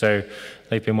Project. So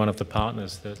they've been one of the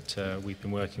partners that we've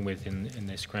been working with in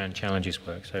this Grand Challenges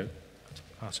work. So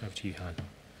I'll pass over to you, Helen.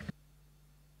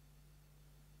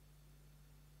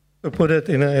 To put it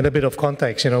in a bit of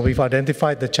context, we've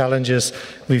identified the challenges,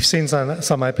 we've seen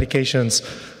some applications.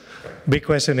 Big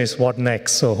question is what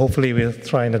next, so hopefully we'll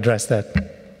try and address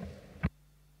that.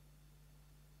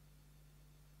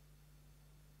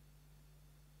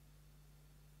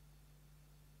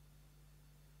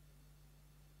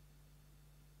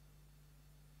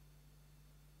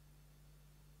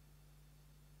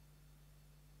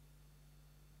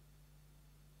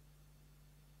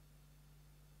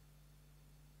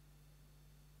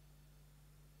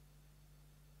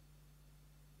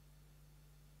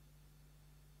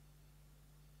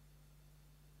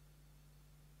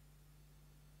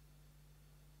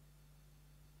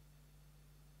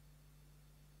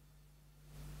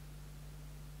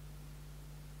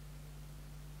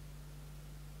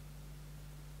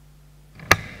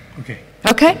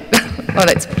 Okay. Well,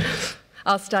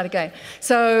 I'll start again.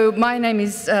 So my name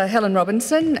is Helen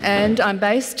Robinson, and I'm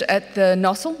based at the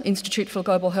NOSL, Institute for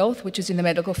Global Health, which is in the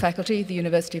medical faculty of the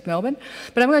University of Melbourne.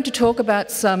 But I'm going to talk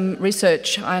about some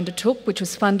research I undertook, which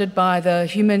was funded by the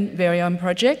Human Variome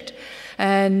Project.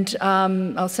 And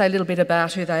I'll say a little bit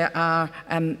about who they are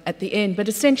at the end, but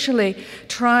essentially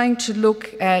trying to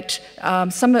look at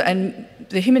and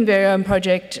the Human Variome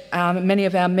Project, many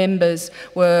of our members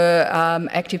were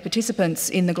active participants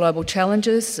in the global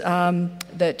challenges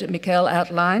that Mikhail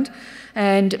outlined,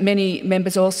 and many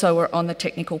members also were on the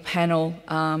technical panel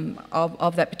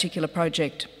of that particular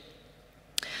project.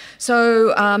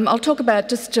 So I'll talk about,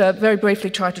 just very briefly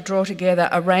try to draw together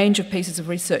a range of pieces of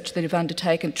research that have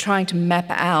undertaken trying to map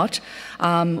out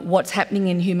what's happening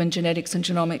in human genetics and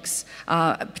genomics,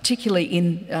 particularly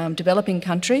in developing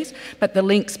countries, but the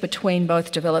links between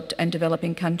both developed and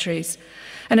developing countries.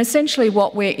 And essentially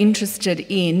what we're interested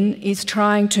in is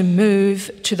trying to move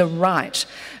to the right,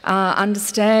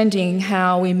 understanding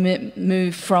how we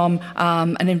move from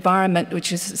an environment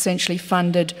which is essentially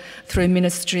funded through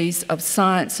ministries of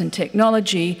science and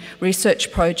technology,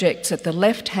 research projects at the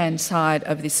left-hand side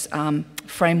of this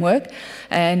framework.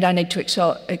 And I need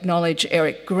to acknowledge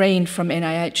Eric Green from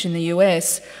NIH in the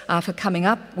US for coming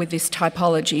up with this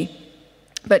typology.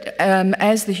 But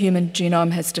as the human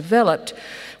genome has developed,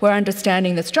 we're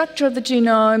understanding the structure of the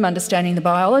genome, understanding the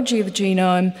biology of the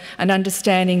genome, and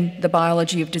understanding the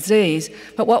biology of disease.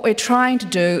 But what we're trying to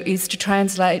do is to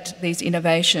translate these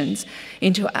innovations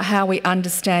into how we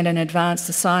understand and advance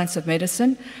the science of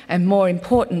medicine, and more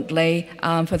importantly,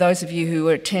 for those of you who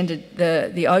attended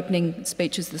the opening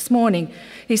speeches this morning,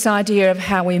 this idea of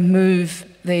how we move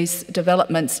these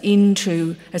developments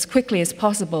into, as quickly as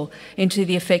possible, into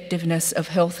the effectiveness of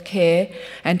health care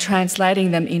and translating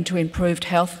them into improved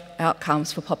health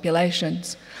outcomes for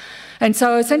populations. And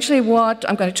so essentially what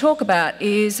I'm going to talk about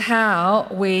is how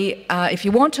we, if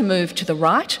you want to move to the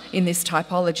right in this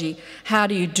typology, how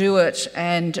do you do it,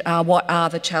 and what are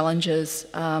the challenges,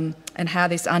 and how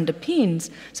this underpins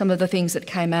some of the things that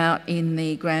came out in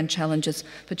the grand challenges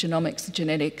for genomics,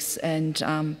 genetics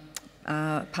and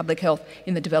public health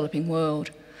in the developing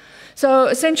world. So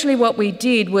essentially what we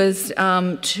did was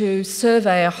to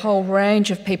survey a whole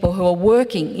range of people who are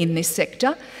working in this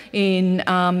sector in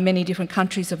many different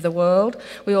countries of the world.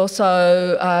 We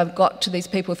also got to these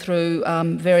people through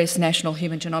various national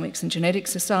human genomics and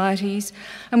genetics societies,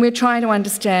 and we're trying to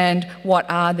understand what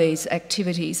are these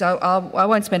activities. I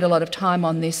won't spend a lot of time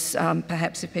on this.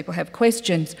 Perhaps if people have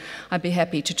questions, I'd be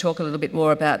happy to talk a little bit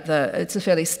more about it's a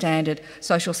fairly standard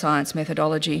social science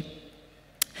methodology.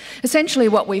 Essentially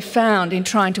what we found in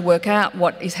trying to work out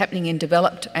what is happening in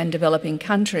developed and developing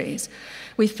countries,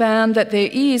 we found that there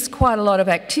is quite a lot of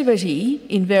activity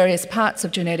in various parts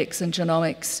of genetics and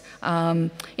genomics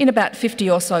in about 50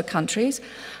 or so countries.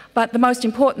 But the most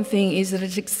important thing is that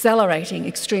it's accelerating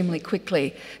extremely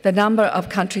quickly. The number of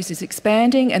countries is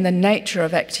expanding, and the nature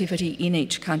of activity in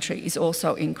each country is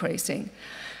also increasing.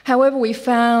 However, we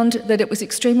found that it was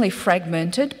extremely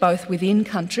fragmented, both within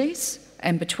countries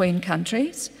and between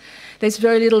countries. There's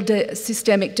very little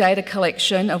systemic data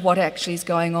collection of what actually is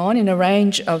going on in a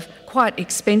range of quite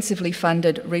expensively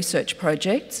funded research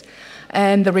projects,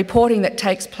 and the reporting that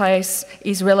takes place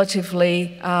is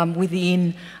relatively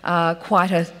within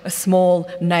quite a small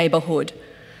neighbourhood.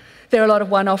 There are a lot of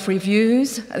one-off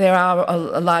reviews, there are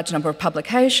a large number of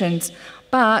publications,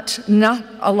 but not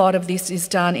a lot of this is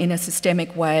done in a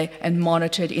systemic way and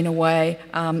monitored in a way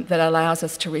that allows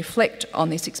us to reflect on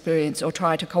this experience or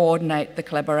try to coordinate the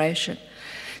collaboration.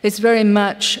 There's very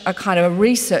much a kind of a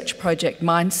research project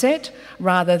mindset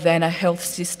rather than a health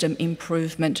system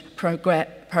improvement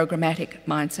programmatic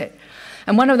mindset.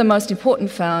 And one of the most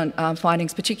important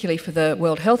findings, particularly for the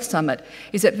World Health Summit,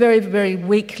 is that very, very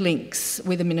weak links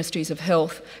with the ministries of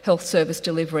health, health service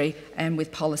delivery, and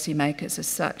with policymakers as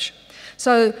such.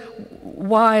 So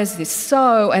why is this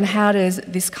so, and how does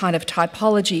this kind of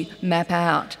typology map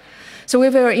out? So we're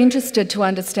very interested to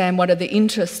understand what are the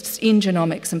interests in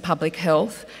genomics and public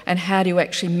health, and how do you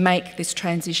actually make this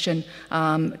transition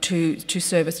to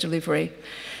service delivery.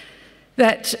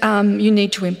 That you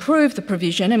need to improve the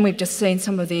provision, and we've just seen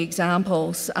some of the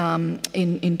examples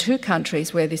in 2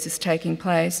 countries where this is taking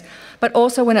place, but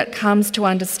also when it comes to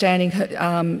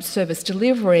understanding service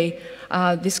delivery,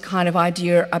 this kind of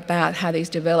idea about how these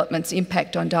developments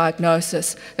impact on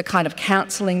diagnosis, the kind of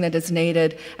counselling that is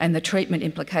needed, and the treatment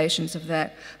implications of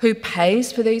that. Who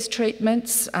pays for these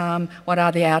treatments? What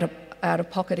are the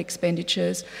out-of-pocket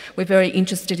expenditures? We're very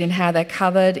interested in how they're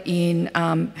covered in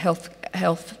health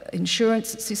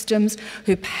insurance systems,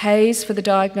 who pays for the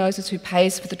diagnosis, who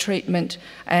pays for the treatment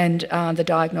and the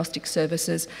diagnostic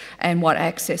services, and what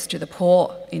access do the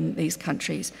poor in these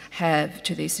countries have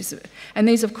to these systems. And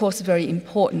these, of course, are very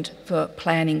important for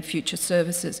planning future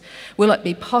services. Will it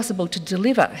be possible to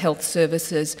deliver health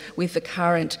services with the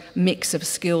current mix of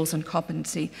skills and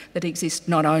competency that exist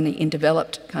not only in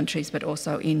developed countries but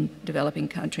also in developing developing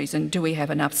countries, and do we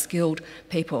have enough skilled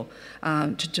people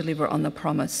to deliver on the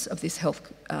promise of this health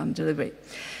delivery.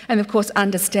 And of course,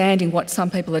 understanding what some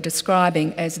people are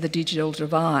describing as the digital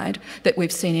divide that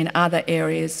we've seen in other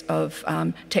areas of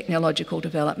technological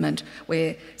development,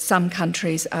 where some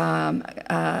countries are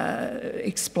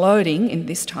exploding in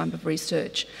this type of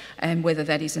research, and whether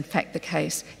that is in fact the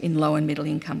case in low and middle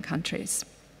income countries.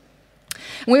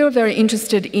 We were very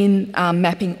interested in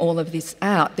mapping all of this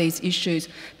out, these issues,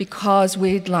 because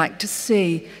we'd like to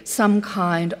see some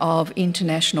kind of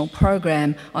international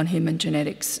program on human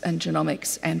genetics and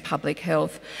genomics and public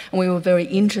health. And we were very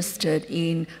interested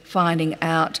in finding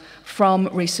out from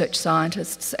research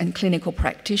scientists and clinical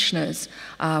practitioners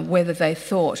whether they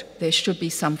thought there should be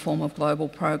some form of global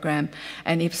program,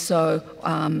 and if so,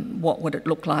 what would it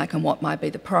look like and what might be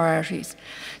the priorities.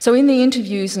 So in the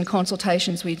interviews and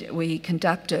consultations we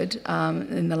conducted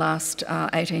in the last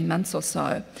 18 months or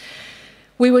so,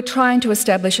 we were trying to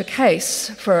establish a case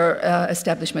for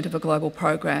establishment of a global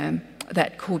program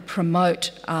that could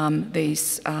promote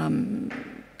these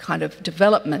kind of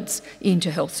developments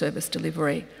into health service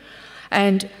delivery,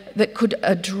 and that could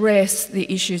address the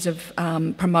issues of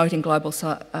promoting global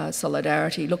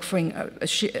solidarity, looking for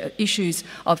issues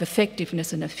of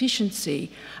effectiveness and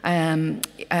efficiency, and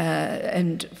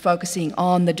focusing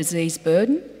on the disease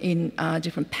burden in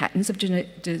different patterns of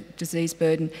disease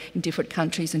burden in different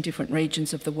countries and different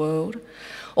regions of the world.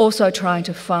 Also trying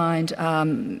to find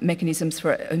mechanisms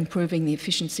for improving the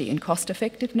efficiency and cost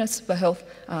effectiveness for health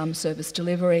service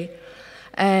delivery,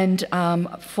 and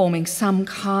forming some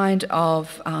kind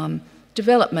of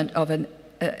development of a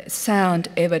sound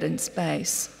evidence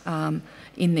base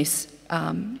in this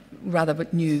rather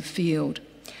new field.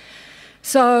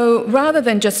 So rather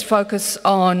than just focus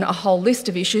on a whole list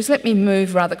of issues, let me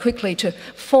move rather quickly to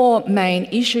 4 main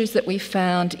issues that we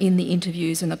found in the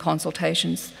interviews and the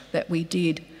consultations that we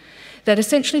did. That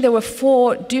essentially there were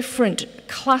 4 different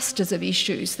clusters of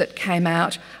issues that came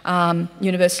out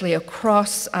universally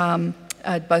across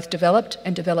both developed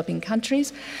and developing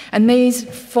countries, and these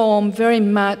form very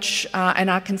much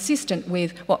and are consistent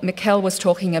with what Mikkel was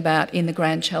talking about in the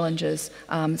Grand Challenges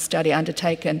study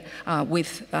undertaken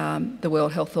with the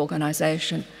World Health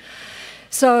Organization.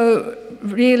 So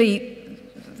really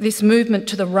this movement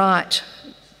to the right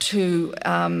to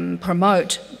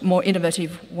promote more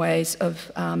innovative ways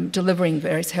of delivering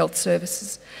various health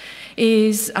services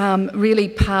is really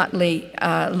partly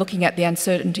looking at the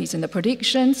uncertainties in the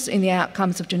predictions in the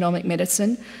outcomes of genomic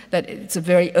medicine, that it's a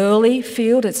very early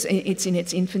field, it's in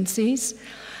its infancies.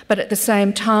 But at the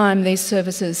same time, these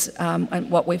services, and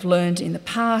what we've learned in the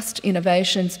past,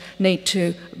 innovations need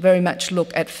to very much look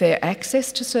at fair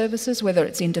access to services, whether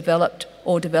it's in developed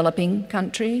or developing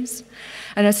countries,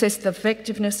 and assess the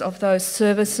effectiveness of those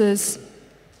services,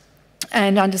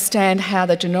 and understand how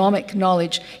the genomic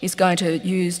knowledge is going to be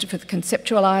used for the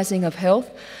conceptualising of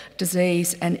health,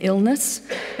 disease and illness.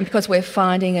 And because we're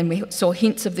finding, and we saw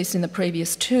hints of this in the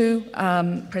previous 2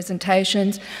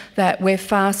 presentations, that we're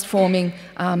fast forming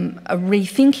a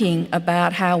rethinking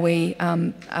about how we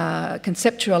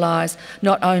conceptualise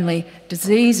not only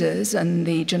diseases, and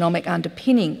the genomic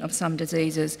underpinning of some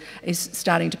diseases is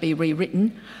starting to be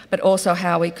rewritten, but also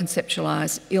how we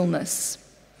conceptualise illness.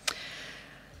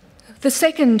 The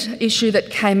second issue that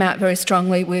came out very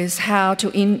strongly was how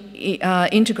to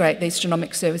integrate these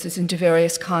genomic services into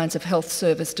various kinds of health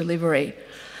service delivery.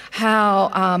 How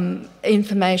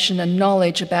information and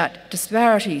knowledge about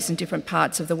disparities in different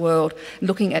parts of the world,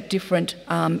 looking at different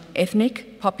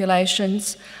ethnic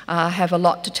populations, have a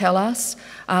lot to tell us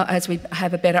as we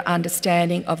have a better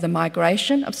understanding of the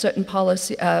migration of certain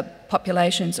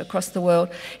populations across the world,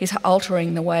 is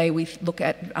altering the way we look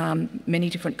at many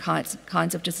different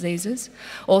kinds of diseases.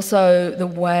 Also the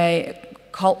way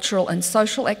cultural and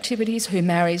social activities, who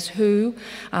marries who,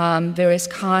 various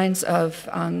kinds of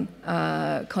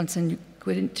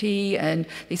consanguinity and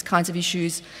these kinds of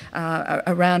issues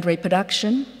around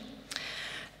reproduction.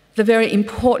 The very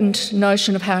important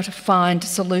notion of how to find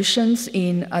solutions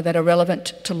that are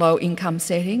relevant to low-income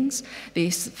settings.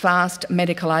 These fast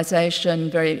medicalisation,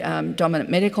 very dominant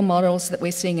medical models that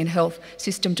we're seeing in health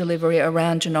system delivery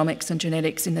around genomics and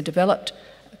genetics in the developed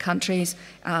countries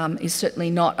is certainly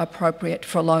not appropriate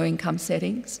for low-income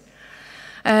settings.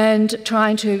 And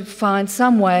trying to find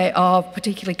some way of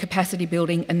particularly capacity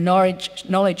building and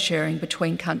knowledge sharing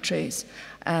between countries,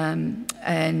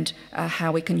 and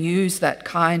how we can use that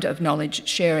kind of knowledge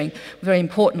sharing. Very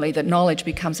importantly, that knowledge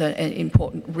becomes an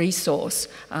important resource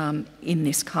in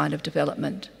this kind of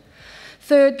development.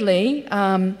 Thirdly,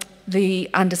 the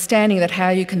understanding that how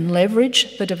you can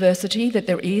leverage the diversity that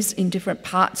there is in different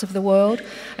parts of the world,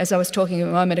 as I was talking a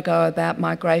moment ago about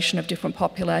migration of different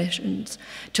populations,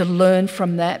 to learn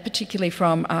from that, particularly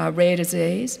from rare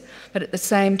disease, but at the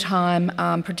same time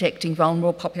protecting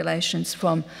vulnerable populations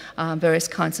from various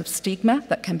kinds of stigma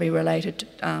that can be related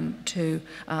to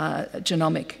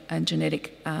genomic and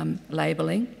genetic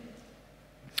labelling.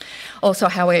 Also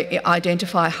how we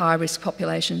identify high-risk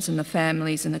populations and the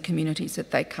families and the communities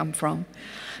that they come from.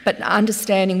 But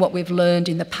understanding what we've learned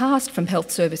in the past from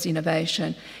health service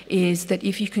innovation is that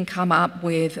if you can come up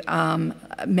with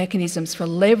mechanisms for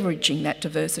leveraging that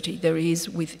diversity there is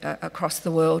across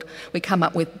the world, we come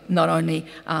up with not only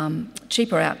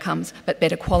cheaper outcomes but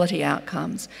better quality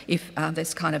outcomes if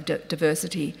this kind of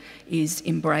diversity is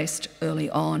embraced early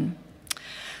on.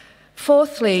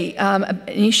 Fourthly, an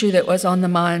issue that was on the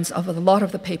minds of a lot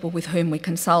of the people with whom we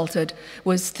consulted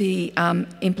was the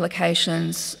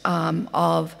implications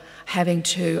of having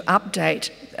to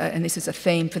update, and this is a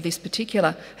theme for this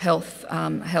particular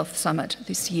health summit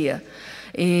this year,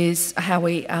 is how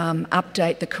we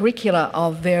update the curricula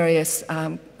of various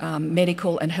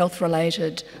medical and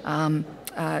health-related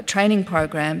training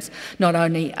programs, not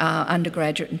only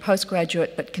undergraduate and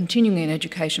postgraduate, but continuing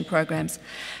education programs.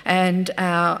 And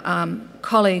our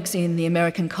colleagues in the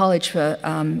American College for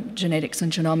Genetics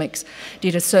and Genomics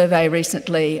did a survey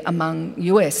recently among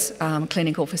US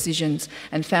clinical physicians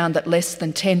and found that less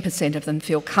than 10% of them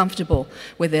feel comfortable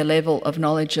with their level of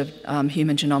knowledge of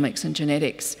human genomics and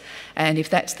genetics. And if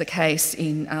that's the case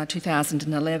in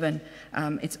 2011,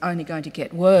 it's only going to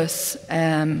get worse.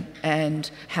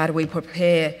 And how do we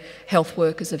prepare health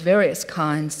workers of various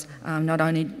kinds, not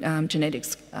only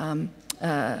genetics,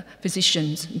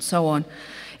 physicians and so on?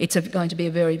 It's going to be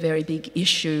a very, very big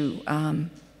issue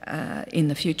in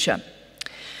the future.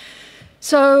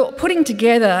 So putting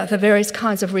together the various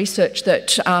kinds of research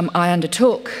that I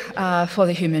undertook for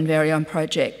the Human Variome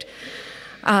Project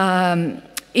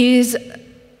is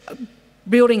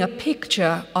building a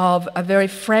picture of a very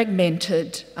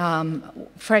fragmented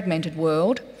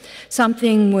world,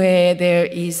 something where there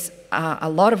is a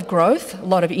lot of growth, a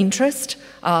lot of interest.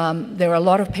 There are a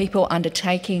lot of people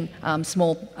undertaking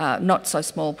small, not so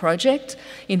small projects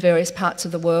in various parts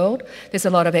of the world. There's a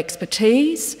lot of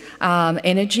expertise,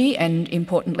 energy, and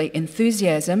importantly,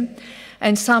 enthusiasm.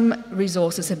 And some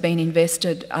resources have been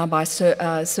invested by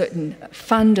certain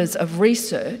funders of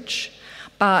research,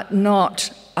 but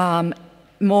not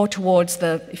more towards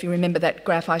the, if you remember that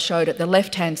graph I showed at the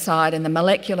left-hand side and the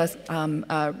molecular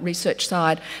research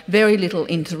side, very little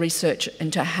into research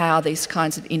into how these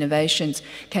kinds of innovations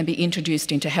can be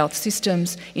introduced into health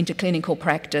systems, into clinical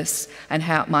practice, and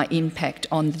how it might impact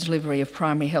on the delivery of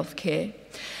primary health care.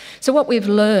 So what we've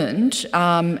learned,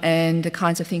 and the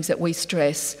kinds of things that we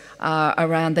stress, are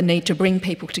around the need to bring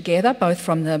people together, both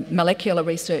from the molecular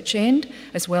research end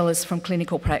as well as from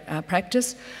clinical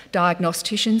practice,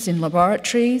 diagnosticians in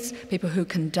laboratories, people who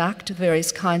conduct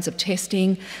various kinds of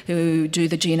testing, who do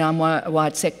the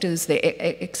genome-wide sectors, the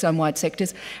exome-wide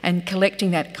sectors, and collecting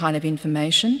that kind of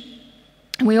information.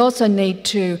 We also need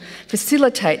to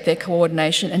facilitate their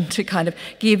coordination and to kind of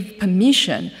give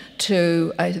permission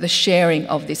to the sharing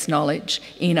of this knowledge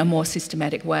in a more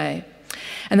systematic way.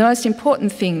 And the most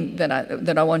important thing that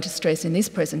I want to stress in this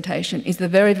presentation is the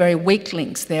very, very weak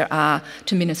links there are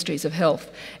to ministries of health.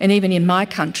 And even in my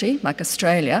country, like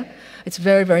Australia, it's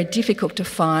very, very difficult to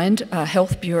find a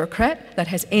health bureaucrat that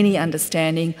has any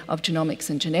understanding of genomics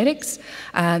and genetics,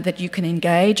 that you can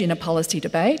engage in a policy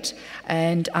debate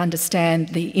and understand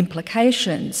the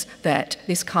implications that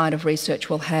this kind of research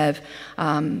will have.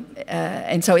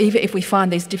 And so even if we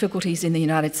find these difficulties in the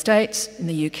United States, in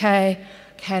the UK,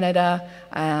 Canada,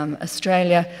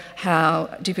 Australia, how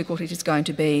difficult it is going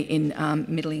to be in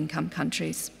middle-income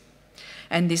countries.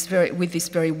 And with this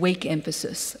very weak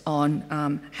emphasis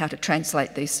on how to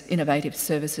translate these innovative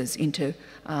services into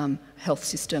health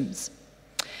systems.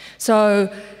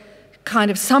 So,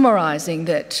 kind of summarising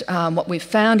that what we've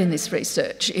found in this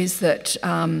research is that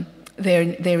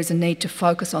there is a need to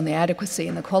focus on the adequacy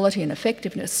and the quality and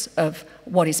effectiveness of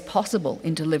what is possible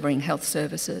in delivering health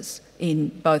services in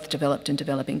both developed and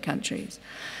developing countries.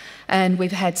 And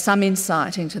we've had some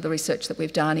insight into the research that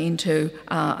we've done into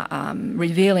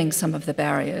revealing some of the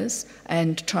barriers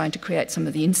and trying to create some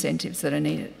of the incentives that are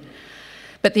needed.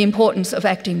 But the importance of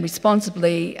acting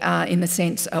responsibly in the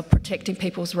sense of protecting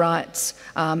people's rights.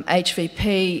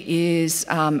 HVP is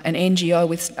an NGO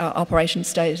with operation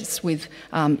status with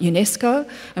UNESCO,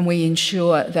 and we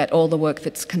ensure that all the work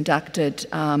that's conducted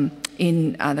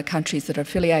in the countries that are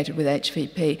affiliated with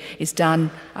HVP is done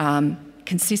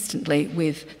consistently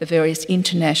with the various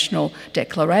international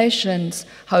declarations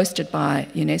hosted by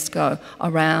UNESCO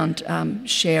around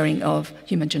sharing of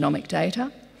human genomic data.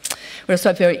 We're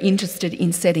also very interested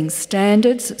in setting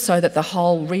standards so that the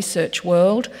whole research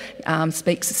world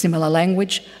speaks a similar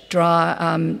language,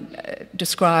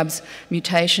 describes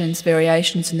mutations,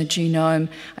 variations in the genome,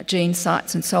 gene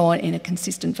sites and so on in a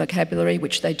consistent vocabulary,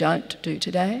 which they don't do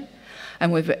today.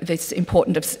 And this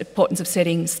importance of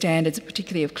setting standards,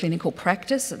 particularly of clinical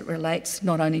practice, that relates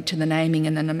not only to the naming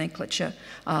and the nomenclature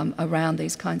around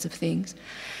these kinds of things.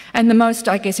 And the most,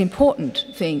 I guess, important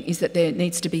thing is that there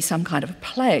needs to be some kind of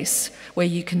place where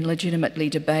you can legitimately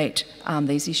debate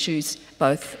these issues,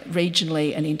 both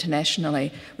regionally and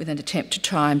internationally, with an attempt to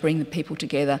try and bring the people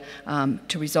together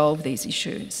to resolve these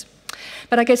issues.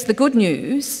 But I guess the good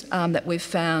news that we've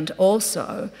found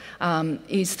also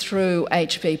is through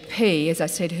HVP, as I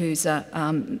said, who's a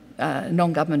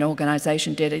non-government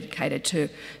organisation dedicated to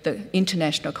the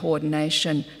international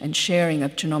coordination and sharing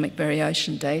of genomic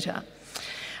variation data,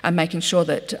 and making sure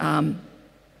that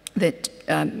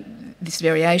this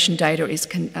variation data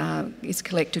is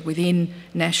collected within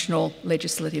national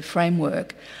legislative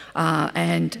framework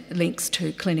and links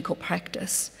to clinical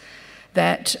practice,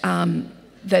 that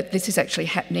this is actually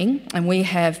happening, and we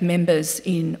have members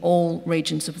in all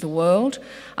regions of the world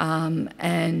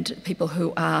and people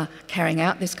who are carrying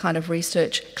out this kind of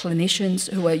research,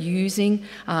 clinicians who are using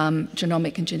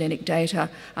genomic and genetic data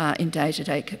in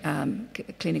day-to-day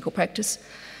clinical practice.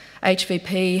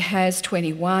 HVP has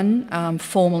 21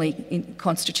 formally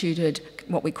constituted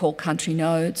what we call country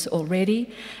nodes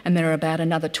already, and there are about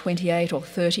another 28 or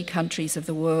 30 countries of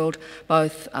the world,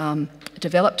 both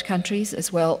developed countries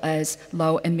as well as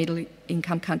low and middle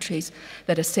income countries,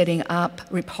 that are setting up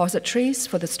repositories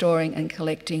for the storing and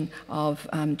collecting of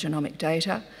genomic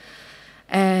data.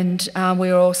 And we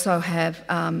also have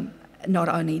not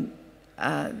only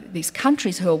these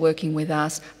countries who are working with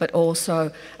us, but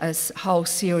also a whole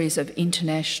series of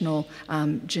international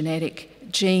genetic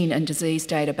gene and disease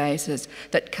databases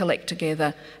that collect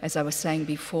together, as I was saying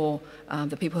before,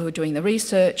 the people who are doing the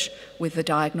research with the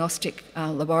diagnostic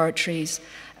laboratories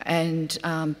and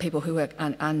people who are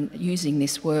using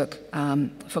this work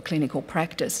for clinical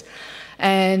practice.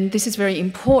 And this is very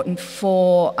important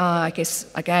for, I guess,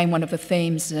 again, one of the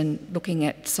themes, and looking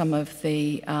at some of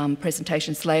the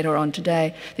presentations later on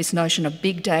today, this notion of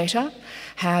big data,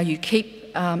 how you keep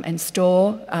and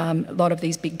store a lot of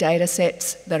these big data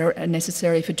sets that are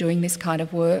necessary for doing this kind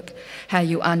of work, how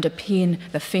you underpin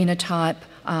the phenotype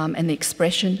and the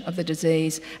expression of the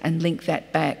disease and link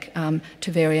that back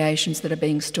to variations that are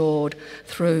being stored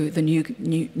through the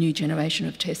new generation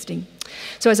of testing.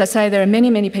 So as I say, there are many,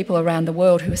 many people around the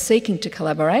world who are seeking to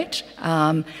collaborate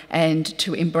and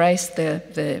to embrace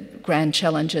the grand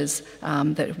challenges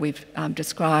that we've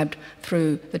described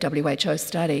through the WHO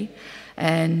study.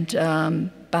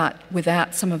 And, but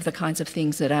without some of the kinds of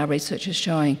things that our research is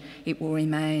showing, it will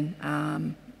remain,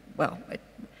 well,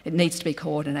 it needs to be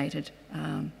coordinated.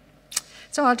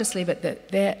 So I'll just leave it at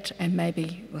that, and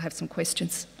maybe we'll have some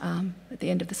questions at the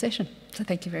end of the session. So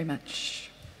thank you very much.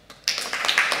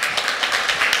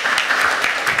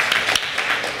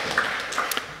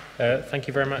 Thank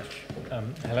you very much,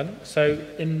 Helen. So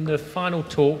in the final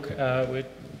talk, we're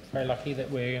very lucky that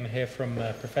we're going to hear from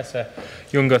Professor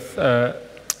Yungath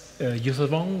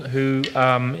Yuthavong, who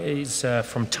is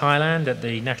from Thailand at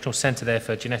the National Centre there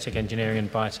for Genetic Engineering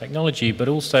and Biotechnology, but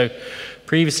also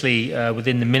previously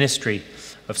within the Ministry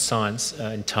of Science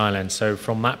in Thailand. So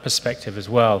from that perspective as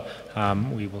well,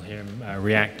 we will hear him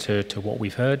react to what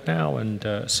we've heard now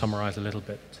and summarise a little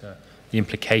bit the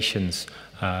implications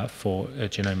for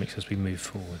genomics as we move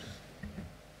forward.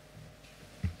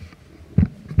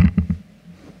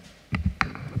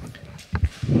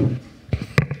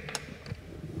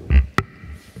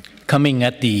 Coming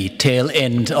at the tail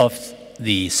end of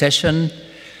the session,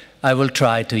 I will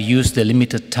try to use the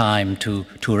limited time to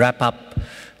wrap up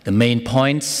the main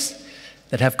points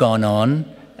that have gone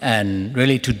on and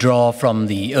really to draw from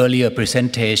the earlier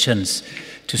presentations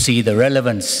to see the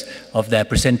relevance of their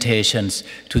presentations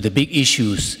to the big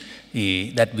issues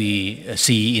that we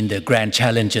see in the grand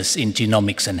challenges in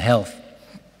genomics and health.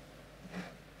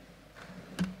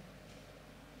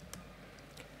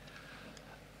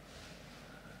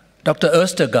 Dr.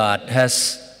 Østergaard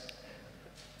has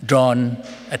drawn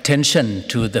attention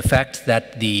to the fact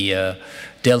that the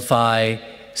Delphi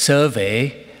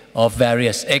survey of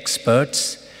various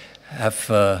experts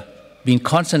have been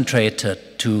concentrated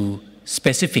to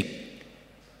specific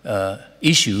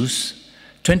issues.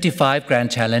 25 grand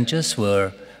challenges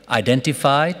were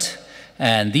identified,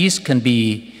 and these can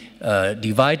be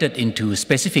divided into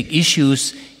specific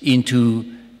issues in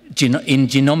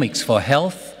genomics for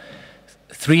health.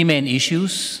 3 main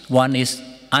issues. One is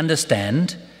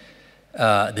understand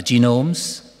the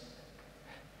genomes.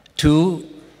 2,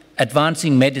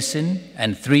 advancing medicine.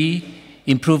 And 3,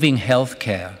 improving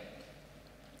healthcare.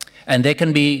 And they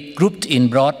can be grouped in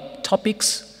broad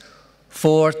topics,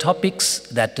 4 topics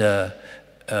that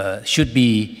should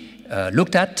be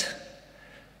looked at.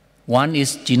 One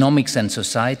is genomics and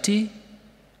society,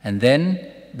 and then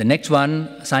the next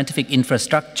one, scientific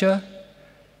infrastructure,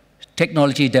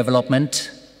 technology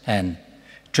development, and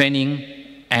training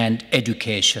and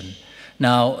education.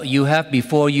 Now, you have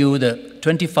before you the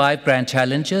 25 grand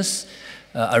challenges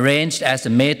arranged as a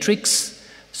matrix.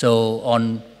 So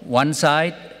on one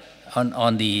side,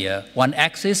 on the one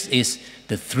axis is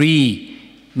the 3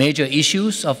 major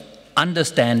issues of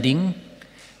understanding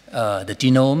the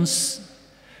genomes,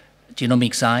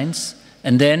 genomic science,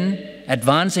 and then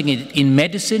advancing it in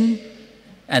medicine,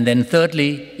 and then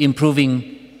thirdly,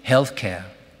 improving healthcare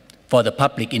for the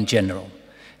public in general,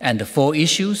 and the 4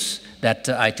 issues that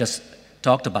I just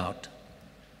talked about.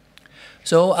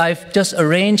 So I've just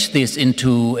arranged this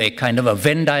into a kind of a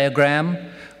Venn diagram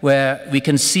where we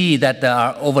can see that there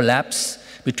are overlaps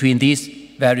between these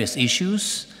various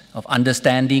issues of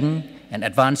understanding and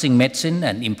advancing medicine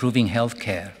and improving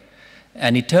healthcare.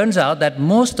 And it turns out that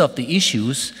most of the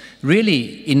issues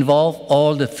really involve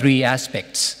all the 3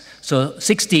 aspects. So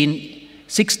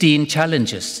 16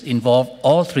 challenges involve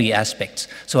all 3 aspects.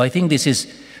 So I think this is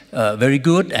very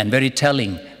good and very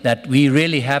telling that we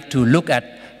really have to look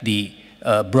at the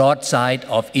broad side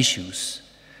of issues.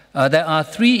 There are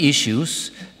 3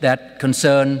 issues that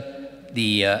concern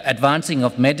the advancing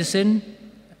of medicine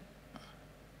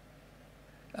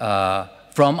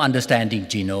from understanding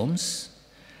genomes,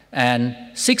 and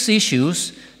 6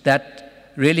 issues that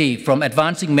really, from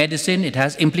advancing medicine, it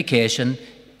has implication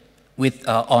with,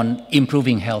 on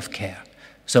improving healthcare.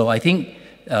 So I think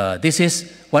this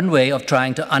is one way of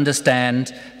trying to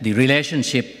understand the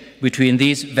relationship between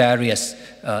these various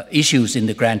issues in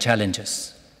the grand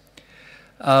challenges.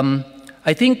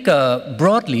 I think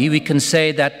broadly we can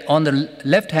say that on the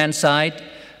left-hand side,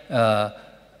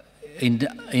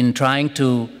 in trying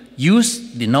to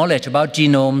use the knowledge about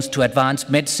genomes to advance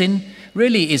medicine,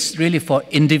 really is really for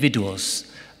individuals,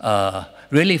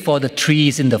 really for the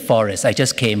trees in the forest. I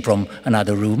just came from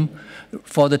another room,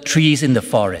 for the trees in the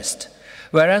forest.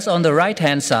 Whereas on the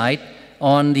right-hand side,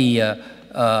 on the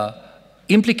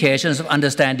implications of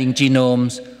understanding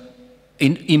genomes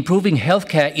in improving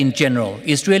healthcare in general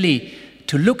is really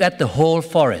to look at the whole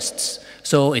forests.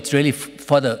 So it's really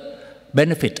for the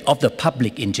benefit of the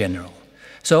public in general.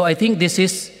 So I think this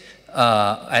is,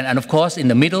 and of course in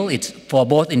the middle, it's for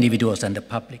both individuals and the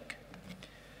public.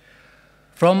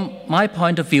 From my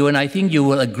point of view, and I think you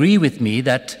will agree with me,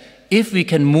 that if we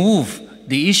can move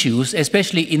the issues,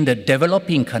 especially in the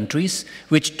developing countries,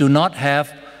 which do not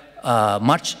have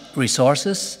much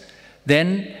resources,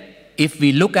 then if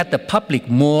we look at the public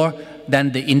more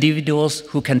than the individuals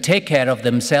who can take care of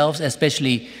themselves,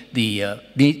 especially the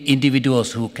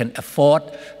individuals who can afford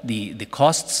the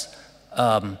costs,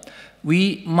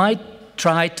 we might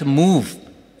try to move,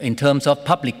 in terms of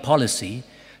public policy,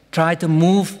 try to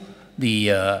move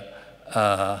the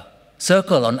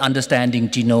circle on understanding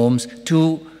genomes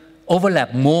to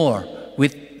overlap more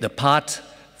with the part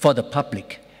for the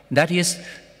public. That is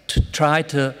to try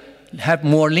to have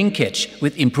more linkage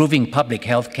with improving public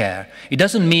health care. It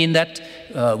doesn't mean that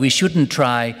we shouldn't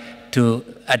try to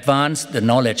advance the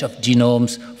knowledge of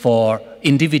genomes for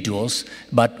individuals,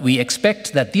 but we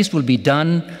expect that this will be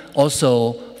done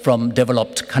also from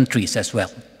developed countries as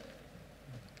well.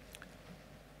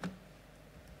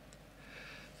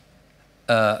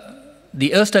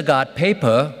 The Østergaard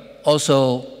paper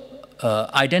also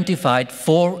identified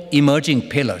 4 emerging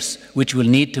pillars which will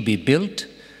need to be built.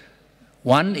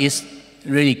 One is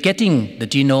really getting the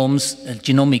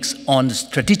genomics on the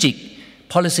strategic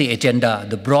policy agenda,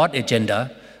 the broad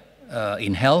agenda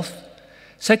in health.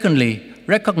 Secondly,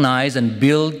 recognize and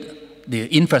build the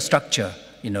infrastructure,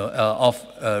 of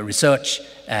research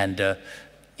and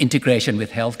integration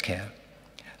with healthcare.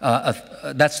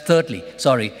 That's thirdly,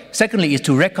 sorry. Secondly is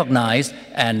to recognize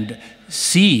and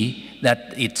see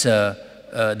that it's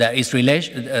there is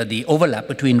the overlap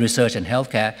between research and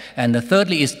healthcare. And the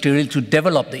thirdly is to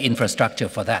develop the infrastructure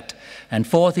for that. And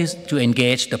fourth is to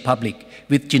engage the public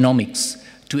with genomics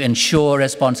to ensure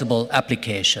responsible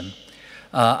application.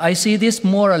 I see this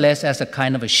more or less as a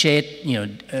kind of a shade,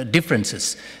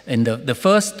 differences. In the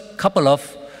first couple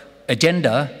of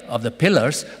agenda of the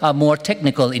pillars are more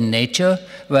technical in nature,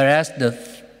 whereas the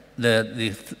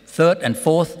the third and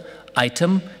fourth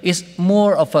item is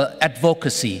more of an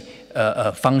advocacy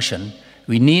function.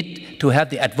 We need to have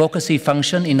the advocacy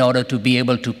function in order to be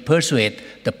able to persuade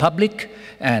the public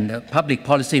and public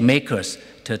policy makers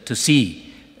to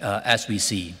see as we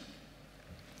see.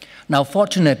 Now,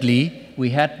 fortunately, we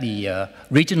had the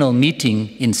regional meeting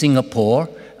in Singapore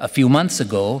a few months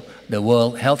ago, the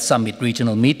World Health Summit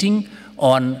regional meeting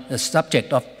on the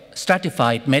subject of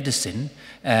stratified medicine.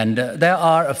 And there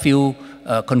are a few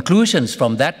conclusions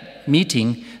from that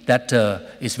meeting that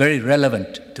is very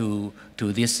relevant to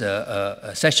this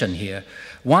session here.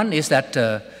 One is that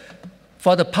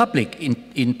for the public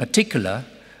in particular,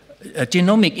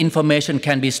 genomic information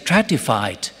can be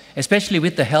stratified, especially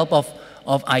with the help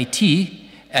of IT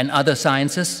and other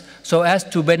sciences, so as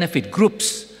to benefit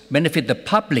groups, benefit the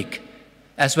public,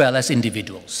 as well as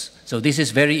individuals. So this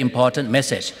is a very important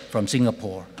message from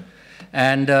Singapore.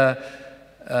 And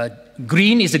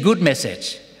green is a good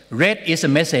message. Red is a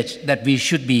message that we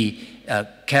should be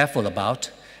careful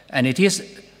about. And it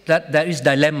is that there is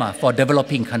dilemma for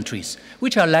developing countries,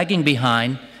 which are lagging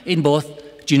behind in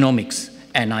both genomics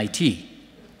and IT.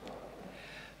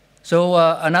 So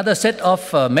another set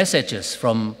of messages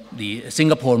from the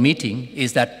Singapore meeting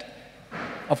is that,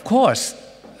 of course,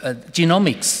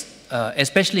 genomics,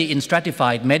 especially in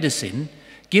stratified medicine,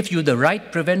 gives you the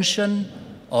right prevention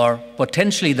or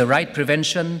potentially the right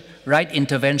prevention, right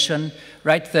intervention,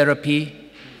 right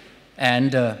therapy,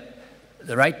 and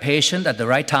the right patient at the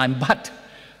right time. But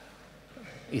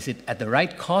is it at the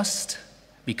right cost?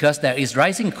 Because there is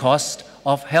rising cost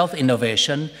of health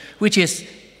innovation, which is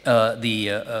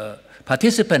the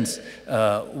participants,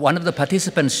 one of the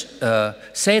participants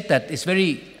said that it's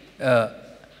very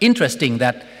interesting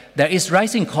that there is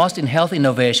rising cost in health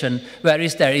innovation,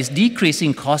 whereas there is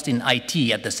decreasing cost in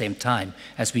IT at the same time,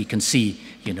 as we can see,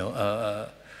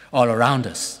 all around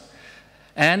us.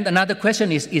 And another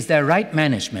question is there right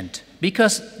management?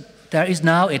 Because there is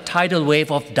now a tidal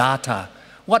wave of data.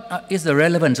 What is the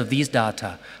relevance of these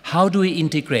data? How do we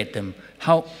integrate them?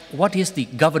 What is the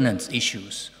governance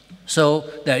issues? So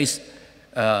there is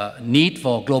need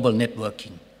for global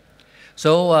networking.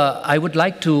 So I would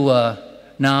like to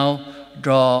now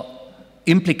draw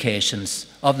implications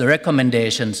of the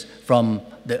recommendations from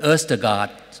the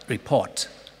Østergaard report.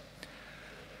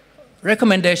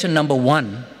 Recommendation number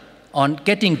 1 on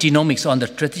getting genomics on the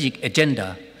strategic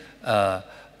agenda.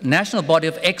 National body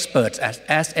of experts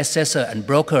as assessor and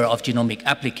broker of genomic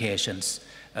applications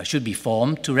should be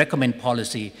formed to recommend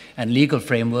policy and legal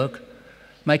framework.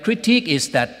 My critique is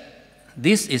that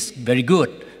this is very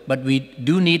good, but we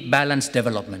do need balanced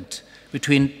development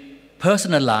between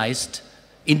personalized,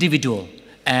 individual,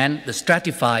 and the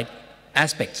stratified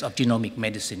aspects of genomic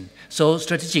medicine. So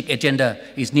strategic agenda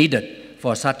is needed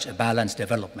for such a balanced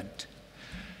development.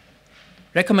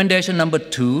 Recommendation number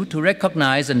 2, to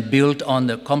recognize and build on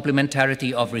the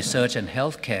complementarity of research and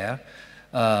healthcare.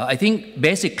 I think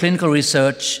basic clinical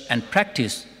research and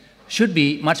practice should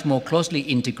be much more closely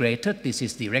integrated. This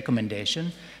is the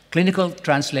recommendation. Clinical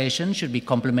translation should be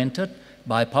complemented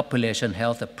by population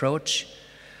health approach.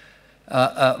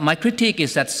 My critique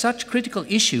is that such critical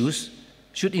issues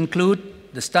should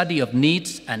include the study of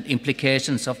needs and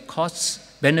implications of costs,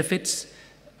 benefits,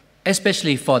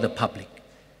 especially for the public.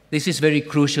 This is very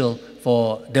crucial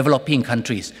for developing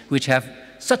countries which have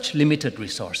such limited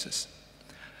resources.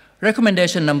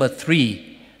 Recommendation number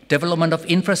 3, development of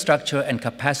infrastructure and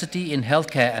capacity in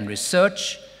healthcare and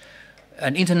research.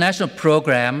 An international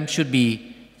program should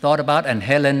be thought about, and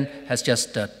Helen has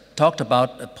just talked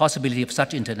about the possibility of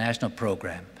such international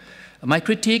program. My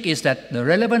critique is that the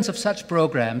relevance of such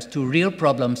programs to real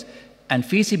problems and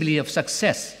feasibility of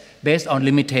success based on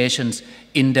limitations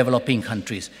in developing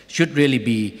countries should really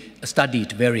be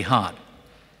studied very hard.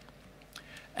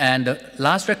 And the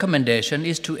last recommendation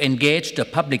is to engage the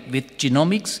public with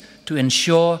genomics to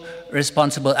ensure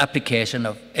responsible application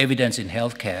of evidence in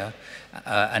healthcare.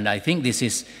 And I think this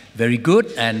is very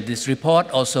good, and this report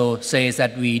also says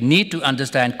that we need to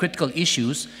understand critical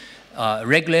issues,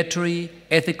 regulatory,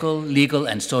 ethical, legal,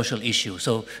 and social issues.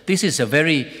 So this is a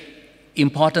very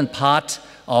important part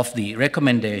of the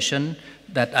recommendation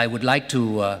that I would like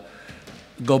to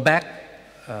go back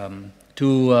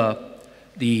to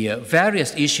the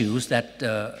various issues that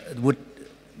would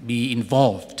be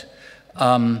involved.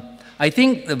 I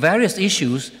think the various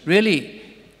issues really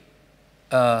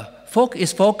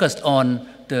is focused on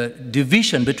the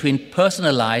division between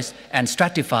personalized and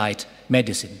stratified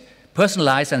medicine.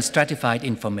 Personalized and stratified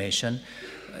information,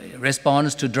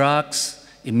 response to drugs,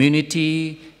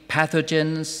 immunity,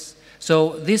 pathogens.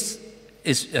 So this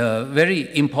is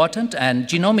very important, and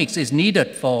genomics is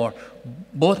needed for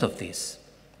both of these.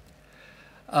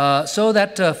 So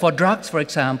that for drugs, for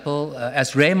example,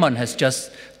 as Raymond has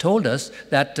just told us,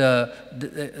 that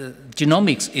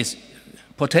genomics is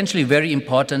potentially very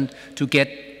important to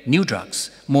get new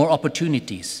drugs, more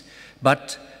opportunities.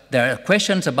 But there are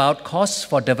questions about costs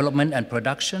for development and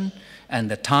production, and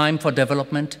the time for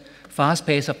development, fast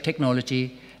pace of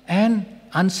technology, and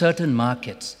uncertain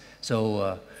markets.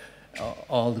 So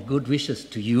all the good wishes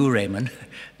to you, Raymond.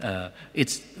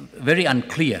 It's very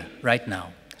unclear right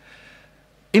now.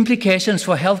 Implications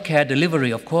for healthcare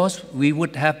delivery, of course, we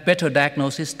would have better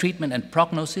diagnosis, treatment, and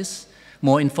prognosis,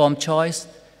 more informed choice,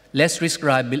 less risk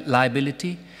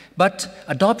liability, but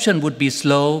adoption would be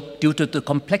slow due to the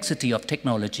complexity of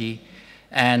technology,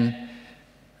 and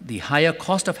the higher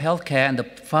cost of healthcare and the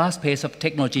fast pace of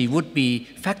technology would be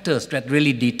factors that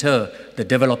really deter the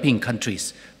developing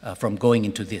countries from going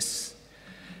into this.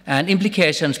 And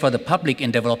implications for the public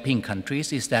in developing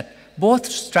countries is that both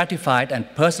stratified and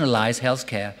personalized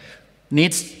healthcare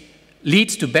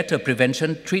leads to better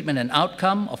prevention, treatment, and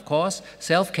outcome, of course.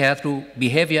 Self-care through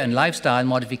behavior and lifestyle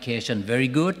modification, very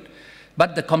good.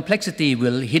 But the complexity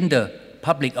will hinder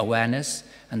public awareness,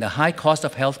 and the high cost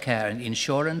of healthcare and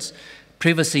insurance,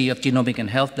 privacy of genomic and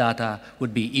health data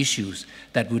would be issues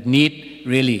that would need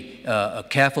really a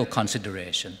careful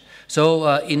consideration.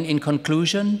 So in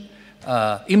conclusion,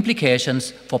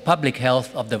 implications for public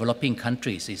health of developing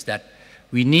countries is that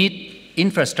we need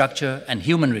infrastructure and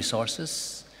human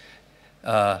resources.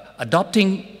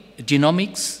 Adopting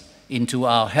genomics into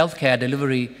our healthcare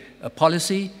delivery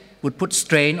policy would put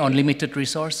strain on limited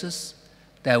resources.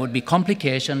 There would be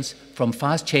complications from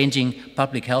fast-changing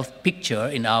public health picture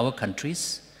in our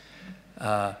countries.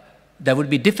 There would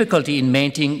be difficulty in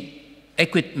maintaining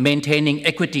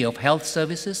equity of health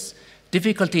services,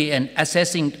 difficulty in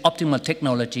assessing optimal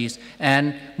technologies,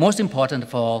 and most important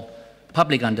of all,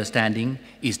 public understanding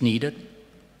is needed.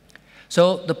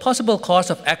 So the possible course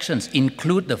of actions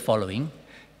include the following.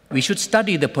 We should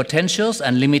study the potentials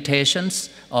and limitations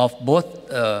of both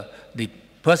the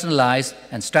personalized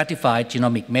and stratified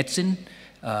genomic medicine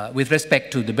with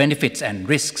respect to the benefits and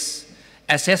risks.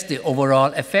 Assess the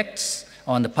overall effects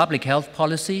on the public health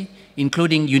policy,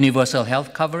 including universal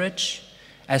health coverage.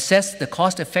 Assess the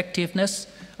cost effectiveness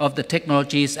of the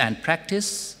technologies and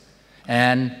practice,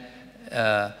 and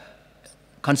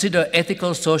consider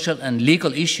ethical, social, and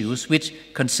legal issues which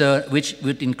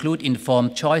would include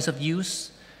informed choice of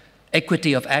use,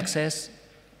 equity of access,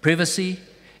 privacy,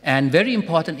 and very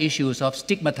important issues of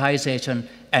stigmatization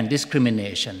and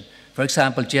discrimination. For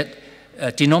example,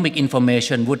 genomic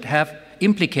information would have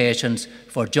implications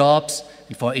for jobs,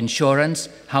 for insurance.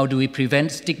 How do we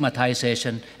prevent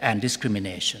stigmatization and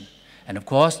discrimination? And of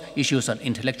course, issues on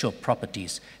intellectual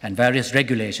properties and various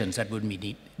regulations that would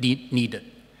be needed.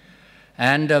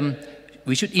 And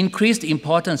we should increase the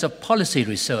importance of policy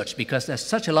research, because there's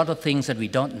such a lot of things that we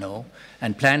don't know,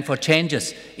 and plan for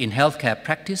changes in healthcare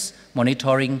practice,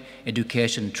 monitoring,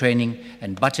 education, training,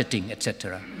 and budgeting,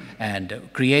 etc. And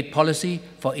create policy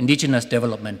for indigenous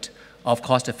development of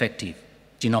cost-effective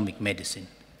genomic medicine.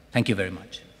 Thank you very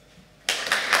much.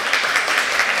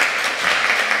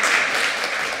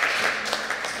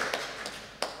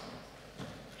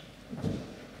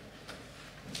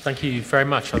 Thank you very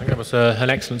much. I think that was an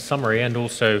excellent summary, and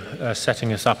also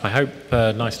setting us up, I hope,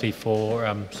 nicely for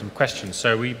some questions.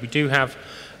 So we do have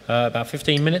about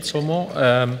 15 minutes or more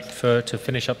to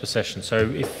finish up the session. So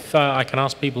if I can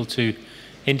ask people to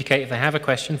indicate if they have a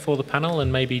question for the panel,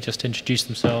 and maybe just introduce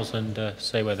themselves and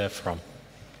say where they're from.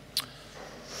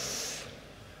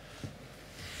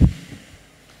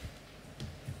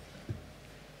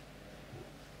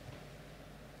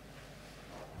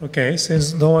 Okay,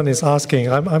 since no one is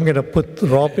asking, I'm going to put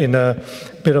Rob in a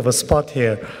bit of a spot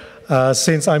here.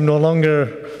 Since I'm no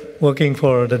longer working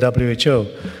for the WHO,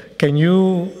 can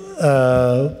you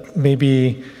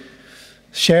maybe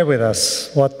share with us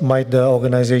what might the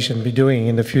organization be doing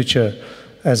in the future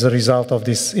as a result of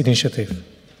this initiative?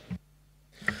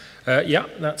 Yeah,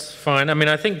 that's fine. I mean,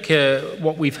 I think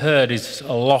what we've heard is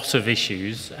a lot of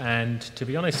issues, and to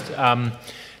be honest,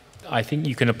 I think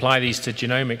you can apply these to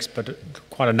genomics, but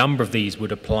quite a number of these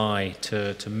would apply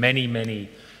to many, many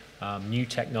new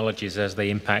technologies as they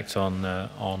impact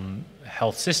on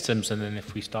health systems. And then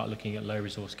if we start looking at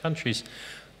low-resource countries,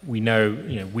 we know,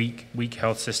 weak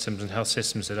health systems and health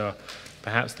systems that are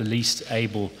perhaps the least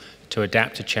able to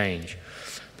adapt to change.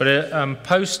 But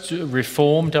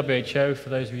post-reform, WHO, for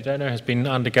those of you who don't know, has been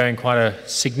undergoing quite a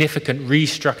significant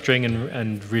restructuring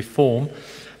and reform.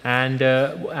 And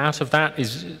out of that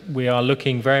we are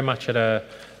looking very much at a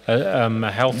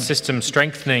health system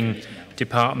strengthening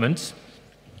department.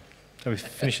 So we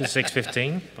finished at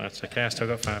 6:15. That's okay, I still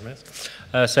got 5 minutes.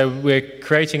 So we're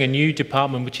creating a new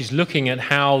department which is looking at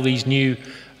how these new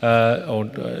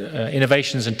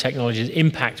innovations and technologies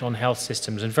impact on health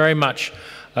systems, and very much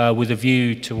with a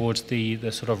view towards the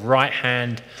sort of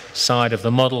right-hand side of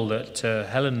the model that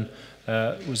Helen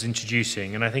was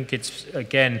introducing. And I think it's,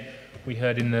 again, we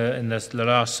heard in the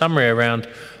last summary around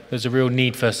there's a real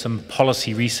need for some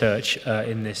policy research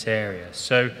in this area.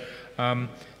 So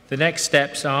the next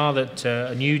steps are that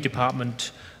a new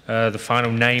department, the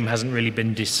final name hasn't really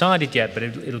been decided yet, but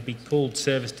it'll be called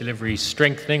Service Delivery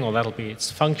Strengthening, or that'll be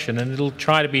its function, and it'll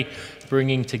try to be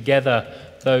bringing together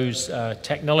those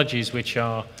technologies which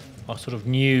are sort of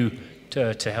new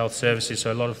to health services.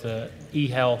 So a lot of the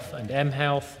e-health and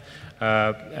m-health,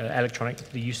 the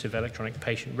use of electronic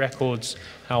patient records,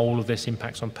 how all of this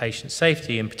impacts on patient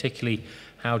safety, and particularly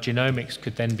how genomics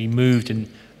could then be moved and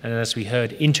as we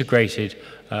heard, integrated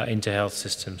into health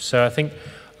systems. So I think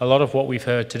a lot of what we've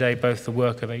heard today, both the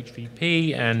work of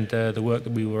HVP and the work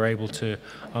that we were able to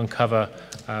uncover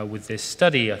with this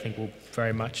study, I think will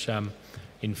very much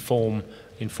inform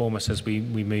us as we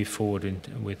move forward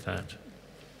with that.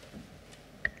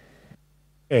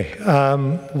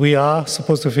 Okay, we are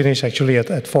supposed to finish actually at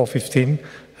 4:15,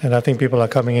 and I think people are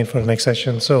coming in for the next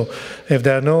session. So if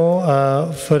there are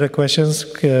no further questions,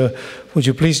 would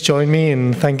you please join me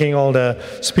in thanking all the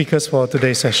speakers for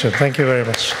today's session? Thank you very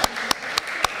much.